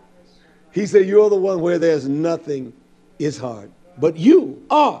 He said, you're the one where there's nothing is hard. But you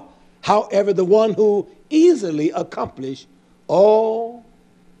are, however, the one who easily accomplish all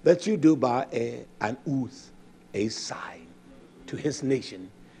that you do by an oath, a sign to his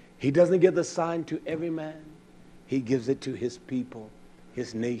nation. He doesn't give the sign to every man. He gives it to his people,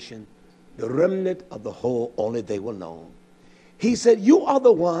 his nation, the remnant of the whole, only they will know. He said, you are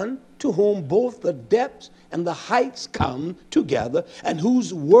the one to whom both the depths and the heights come together, and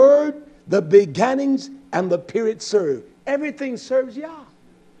whose word the beginnings and the period serve. Everything serves Yah.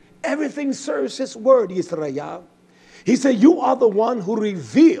 Everything serves his word, Yisrael. He said, you are the one who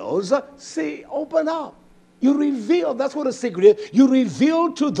reveals. See, open up. You reveal, that's what a secret is. You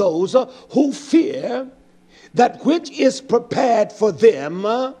reveal to those who fear that which is prepared for them,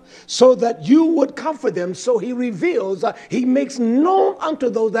 so that you would comfort them. So he reveals, he makes known unto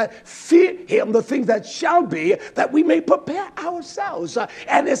those that fear him the things that shall be, that we may prepare ourselves.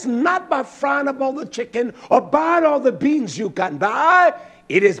 And it's not by frying up all the chicken or buying all the beans you can buy.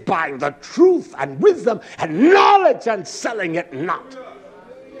 It is by the truth and wisdom and knowledge and selling it not.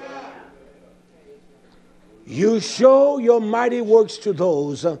 You show your mighty works to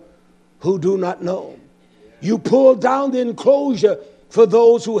those who do not know. You pull down the enclosure for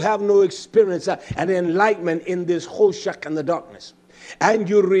those who have no experience and enlightenment in this choshech and the darkness. And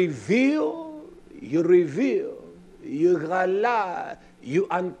you reveal, you ghala, you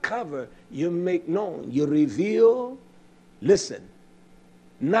uncover, you make known, you reveal. Listen,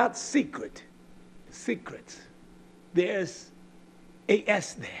 not secret, secrets. There's a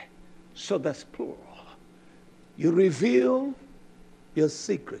S there, so that's plural. You reveal your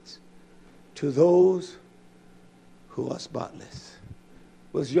secrets to those who are spotless.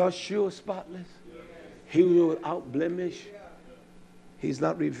 Was Yahshua spotless? He was without blemish. He's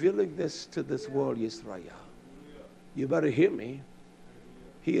not revealing this to this world, Yisrael. You better hear me.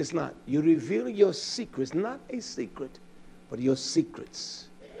 He is not. You reveal your secrets, not a secret, but your secrets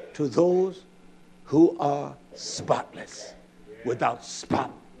to those who are spotless, without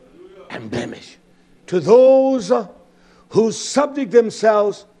spot and blemish. To those who subject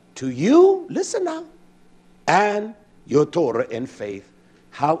themselves to you, listen now, and your Torah in faith.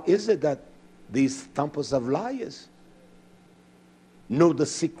 How is it that these thumpers of liars know the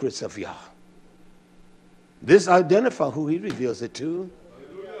secrets of Yah? This identify who he reveals it to.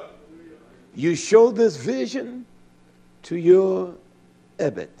 You show this vision to your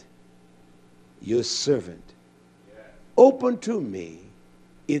Ebed, your servant. Open to me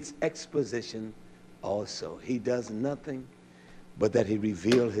its exposition also. He does nothing but that he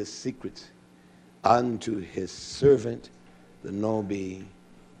revealed his secrets unto his servant, the Nobi,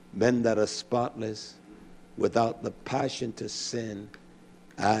 men that are spotless, without the passion to sin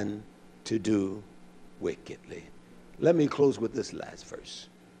and to do wickedly. Let me close with this last verse.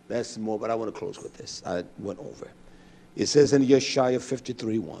 That's more, but I want to close with this. I went over. It says in Yeshaya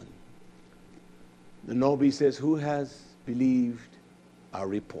 53:1, the Nobi says, who has believed our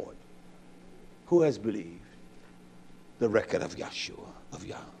report? Who has believed the record of Yahshua, of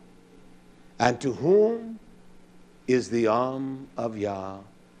Yah? And to whom is the arm of Yah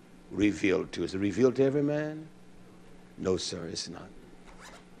revealed to? Is it revealed to every man? No, sir, it's not.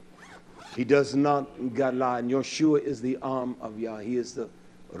 He does not lie. And Yeshua is the arm of Yah. He is the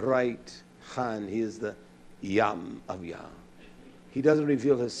right hand. He is the Yam of Yah. He doesn't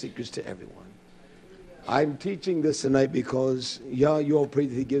reveal his secrets to everyone. I'm teaching this tonight because Yah, your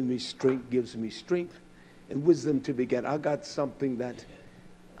praise, he gives me strength and wisdom to begin. I got something that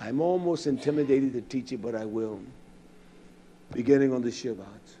I'm almost intimidated to teach it, but I will. Beginning on the Shabbat.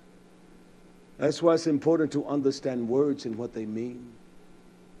 That's why it's important to understand words and what they mean.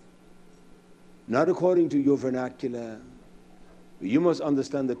 Not according to your vernacular. You must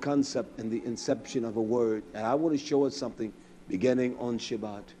understand the concept and the inception of a word. And I want to show us something beginning on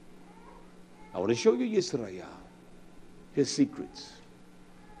Shabbat. I want to show you Yisrael, his secrets,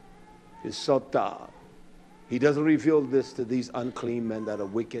 his sotah. He doesn't reveal this to these unclean men that are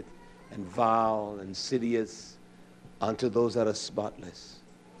wicked and vile and insidious, unto those that are spotless,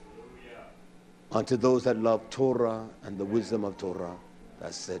 unto those that love Torah and the wisdom of Torah.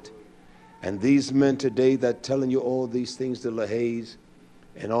 That's it. And these men today that telling you all these things, the Lahays,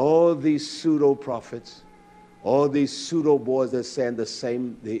 and all these pseudo-prophets, all these pseudo-boys that saying the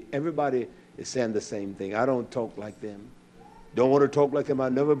same, everybody is saying the same thing. I don't talk like them. Don't want to talk like them. I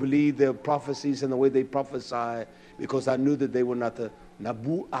never believed their prophecies and the way they prophesy because I knew that they were not the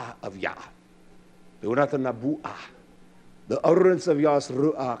Nabu'ah of Yah. They were not the Nabu'ah. The utterance of Yah's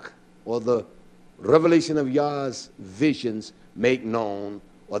Ruach, or the revelation of Yah's visions make known,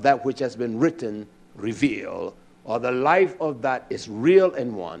 or that which has been written, reveal, or the life of that is real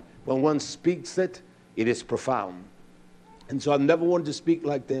in one. When one speaks it, it is profound. And so I've never wanted to speak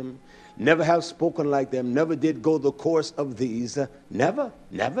like them, never have spoken like them, never did go the course of these. Never.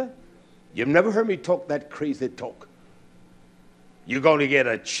 You've never heard me talk that crazy talk. You're going to get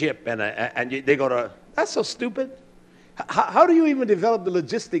a chip and they're going to, that's so stupid. How do you even develop the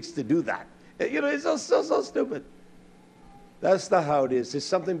logistics to do that? You know, it's so stupid. That's not how it is. It's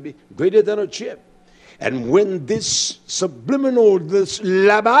something greater than a chip. And when this subliminal, this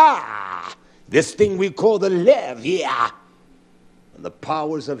laba, this thing we call the lev, yeah, and the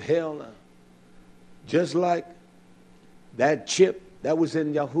powers of hell, just like that chip that was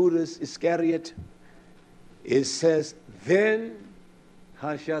in Yahuda's Iscariot, it says, then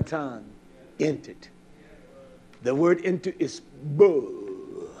Hashatan entered. The word enter is bo.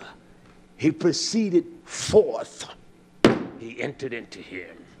 He proceeded forth. He entered into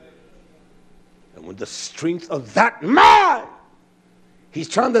him. And with the strength of that mind, he's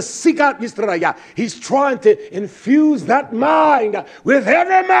trying to seek out Yisrael. He's trying to infuse that mind with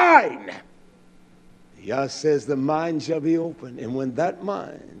every mind. Yah says the mind shall be open. And when that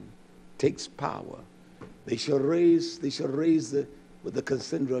mind takes power, they shall raise with the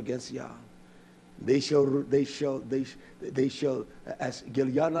Cassandra against Yah. They shall, as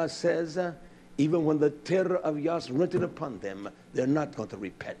Gilyana says, even when the terror of Yah is rented upon them, they're not going to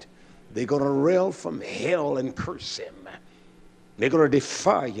repent. They're going to rail from hell and curse him. They're going to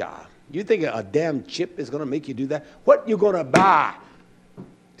defy Yah. You think a damn chip is going to make you do that? What you going to buy?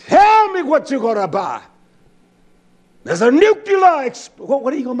 Tell me what you're going to buy. There's a nuclear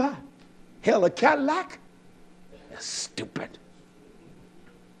what are you going to buy? Hell, a Cadillac? That's stupid.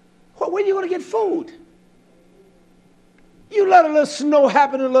 Where are you going to get food? You let a little snow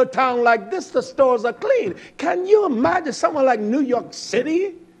happen in a little town like this, the stores are clean. Can you imagine someone like New York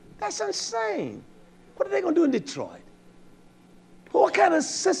City? That's insane. What are they going to do in Detroit? What kind of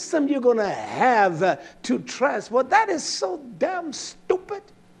system you're going to have to transport? That is so damn stupid.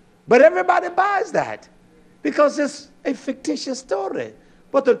 But everybody buys that because it's a fictitious story.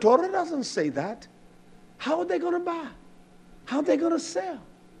 But the Torah doesn't say that. How are they going to buy? How are they going to sell?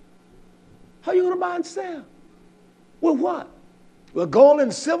 How are you going to buy and sell? With what? With gold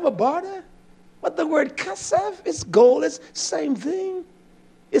and silver barter? But the word kasef is gold, it's same thing.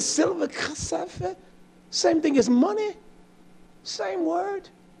 It's silver, kasef, same thing as money. Same word.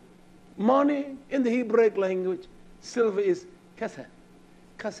 Money in the Hebrew language, silver is kasef.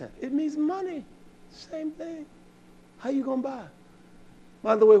 Kasef, it means money. Same thing. How you going to buy?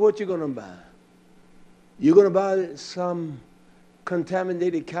 By the way, what you going to buy? You're going to buy some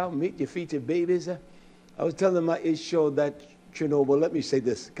contaminated cow meat, you feed your babies. I was telling my show that Chernobyl, let me say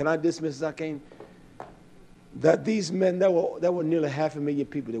this. Can I dismiss Zakane? That these men, that were nearly 500,000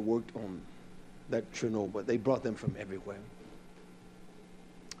 people that worked on that Chernobyl. They brought them from everywhere.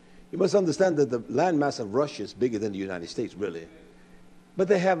 You must understand that the landmass of Russia is bigger than the United States, really. But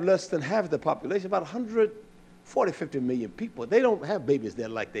they have less than half the population, about 140, 50 million people. They don't have babies there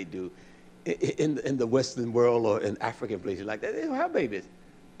like they do in the Western world or in African places like that. They don't have babies.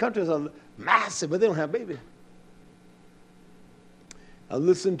 Countries are massive, but they don't have babies. I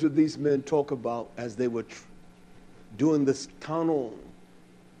listened to these men talk about as they were doing this tunnel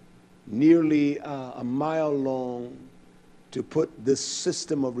nearly a mile long to put this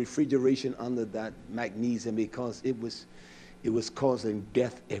system of refrigeration under that magnesium because it was causing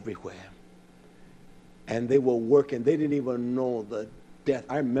death everywhere. And they were working. They didn't even know the death.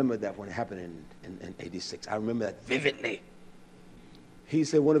 I remember that when it happened in 86. I remember that vividly. He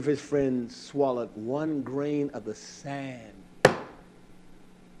said one of his friends swallowed 1 grain of the sand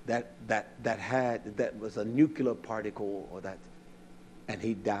that was a nuclear particle or that, and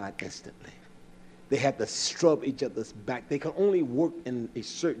he died instantly. They had to scrub each other's back. They could only work in a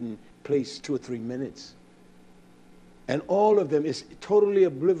certain place 2 or 3 minutes. And all of them is totally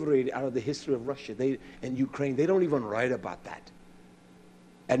obliterated out of the history of Russia and Ukraine. They don't even write about that.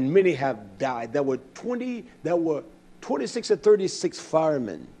 And many have died. There were 26 or 36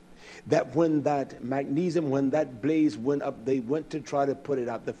 firemen that when that magnesium, when that blaze went up, they went to try to put it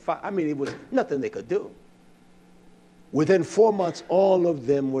out. It was nothing they could do. Within 4 months, all of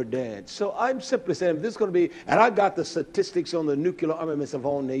them were dead. So I'm simply saying, if this is going to be, and I got the statistics on the nuclear armaments of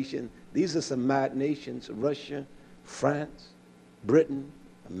all nations. These are some mad nations: Russia, France, Britain,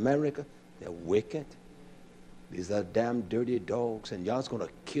 America. They're wicked. These are damn dirty dogs, and y'all's going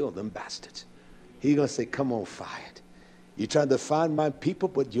to kill them bastards. He's going to say, come on, fire it. You're trying to find my people,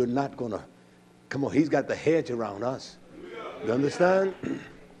 but you're not going to. Come on, he's got the hedge around us. You understand?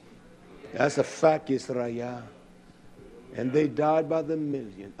 That's a fact, Israel. And they died by the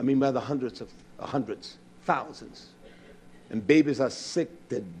million. By the hundreds, thousands. And babies are sick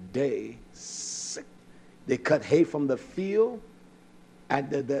today. Sick. They cut hay from the field, and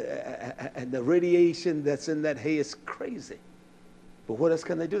the radiation that's in that hay is crazy. But what else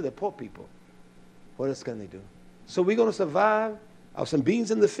can they do? They're poor people. What else can they do? So we're going to survive off some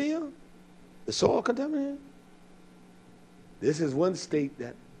beans in the field? The soil contaminated? This is one state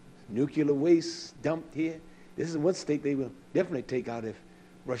that nuclear waste dumped here. This is one state they will definitely take out if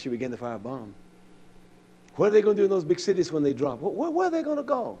Russia began to fire a bomb. What are they going to do in those big cities when they drop? Where are they going to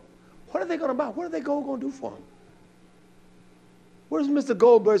go? What are they going to buy? What are they going to do for them? What is Mr.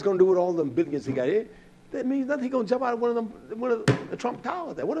 Goldberg's going to do with all them billions he got here? That means nothing. He's going to jump out of one of the Trump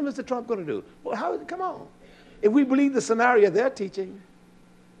towers there. What is Mr. Trump going to do? Well, come on. If we believe the scenario they're teaching,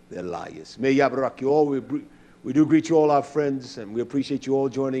 they're liars. May Yah barak you all. We do greet you all, our friends, and we appreciate you all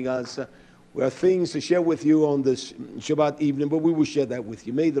joining us. We have things to share with you on this Shabbat evening, but we will share that with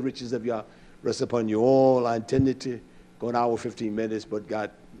you. May the riches of Yah rest upon you all. I intended to go an hour, 15 minutes, but got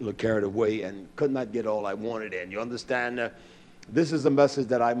a little carried away and could not get all I wanted in. You understand? This is a message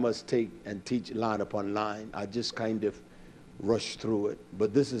that I must take and teach line upon line. I just kind of rushed through it.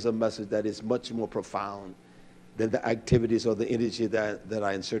 But this is a message that is much more profound than the activities or the energy that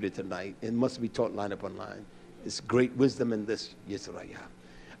I inserted tonight. It must be taught line upon line. It's great wisdom in this, Yisra'yah.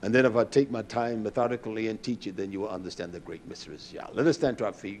 And then if I take my time methodically and teach it, then you will understand the great mysteries. Yeah. Let us stand to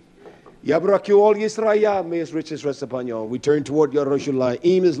our feet. Yabrak you all, Yisra'yah. May his riches rest upon you all. We turn toward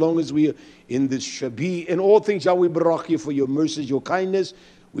YHWH as long as we are in this Shabi. In all things shall we barak you for your mercies, your kindness.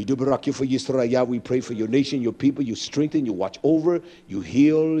 We do barak you for Yisra'yah. We pray for your nation, your people. You strengthen, you watch over, you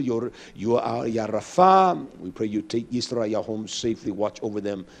heal, you are Yarafah. We pray you take Yisra'yah home safely. Watch over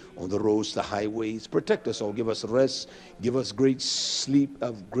them on the roads, the highways. Protect us all. Give us rest. Give us great sleep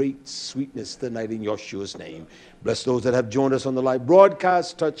of great sweetness tonight in Yeshua's name. Bless those that have joined us on the live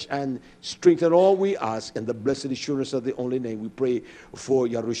broadcast. Touch and strengthen all we ask in the blessed assurance of the only name. We pray for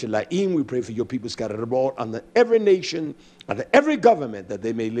Yerushalayim. We pray for your people scattered abroad under every nation, under every government, that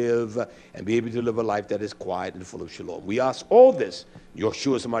they may live and be able to live a life that is quiet and full of shalom. We ask all this in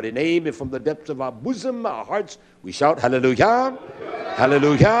Yeshua's mighty name, and from the depths of our bosom, our hearts, we shout hallelujah,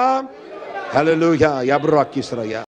 hallelujah, hallelujah. Yabrak Yisrael.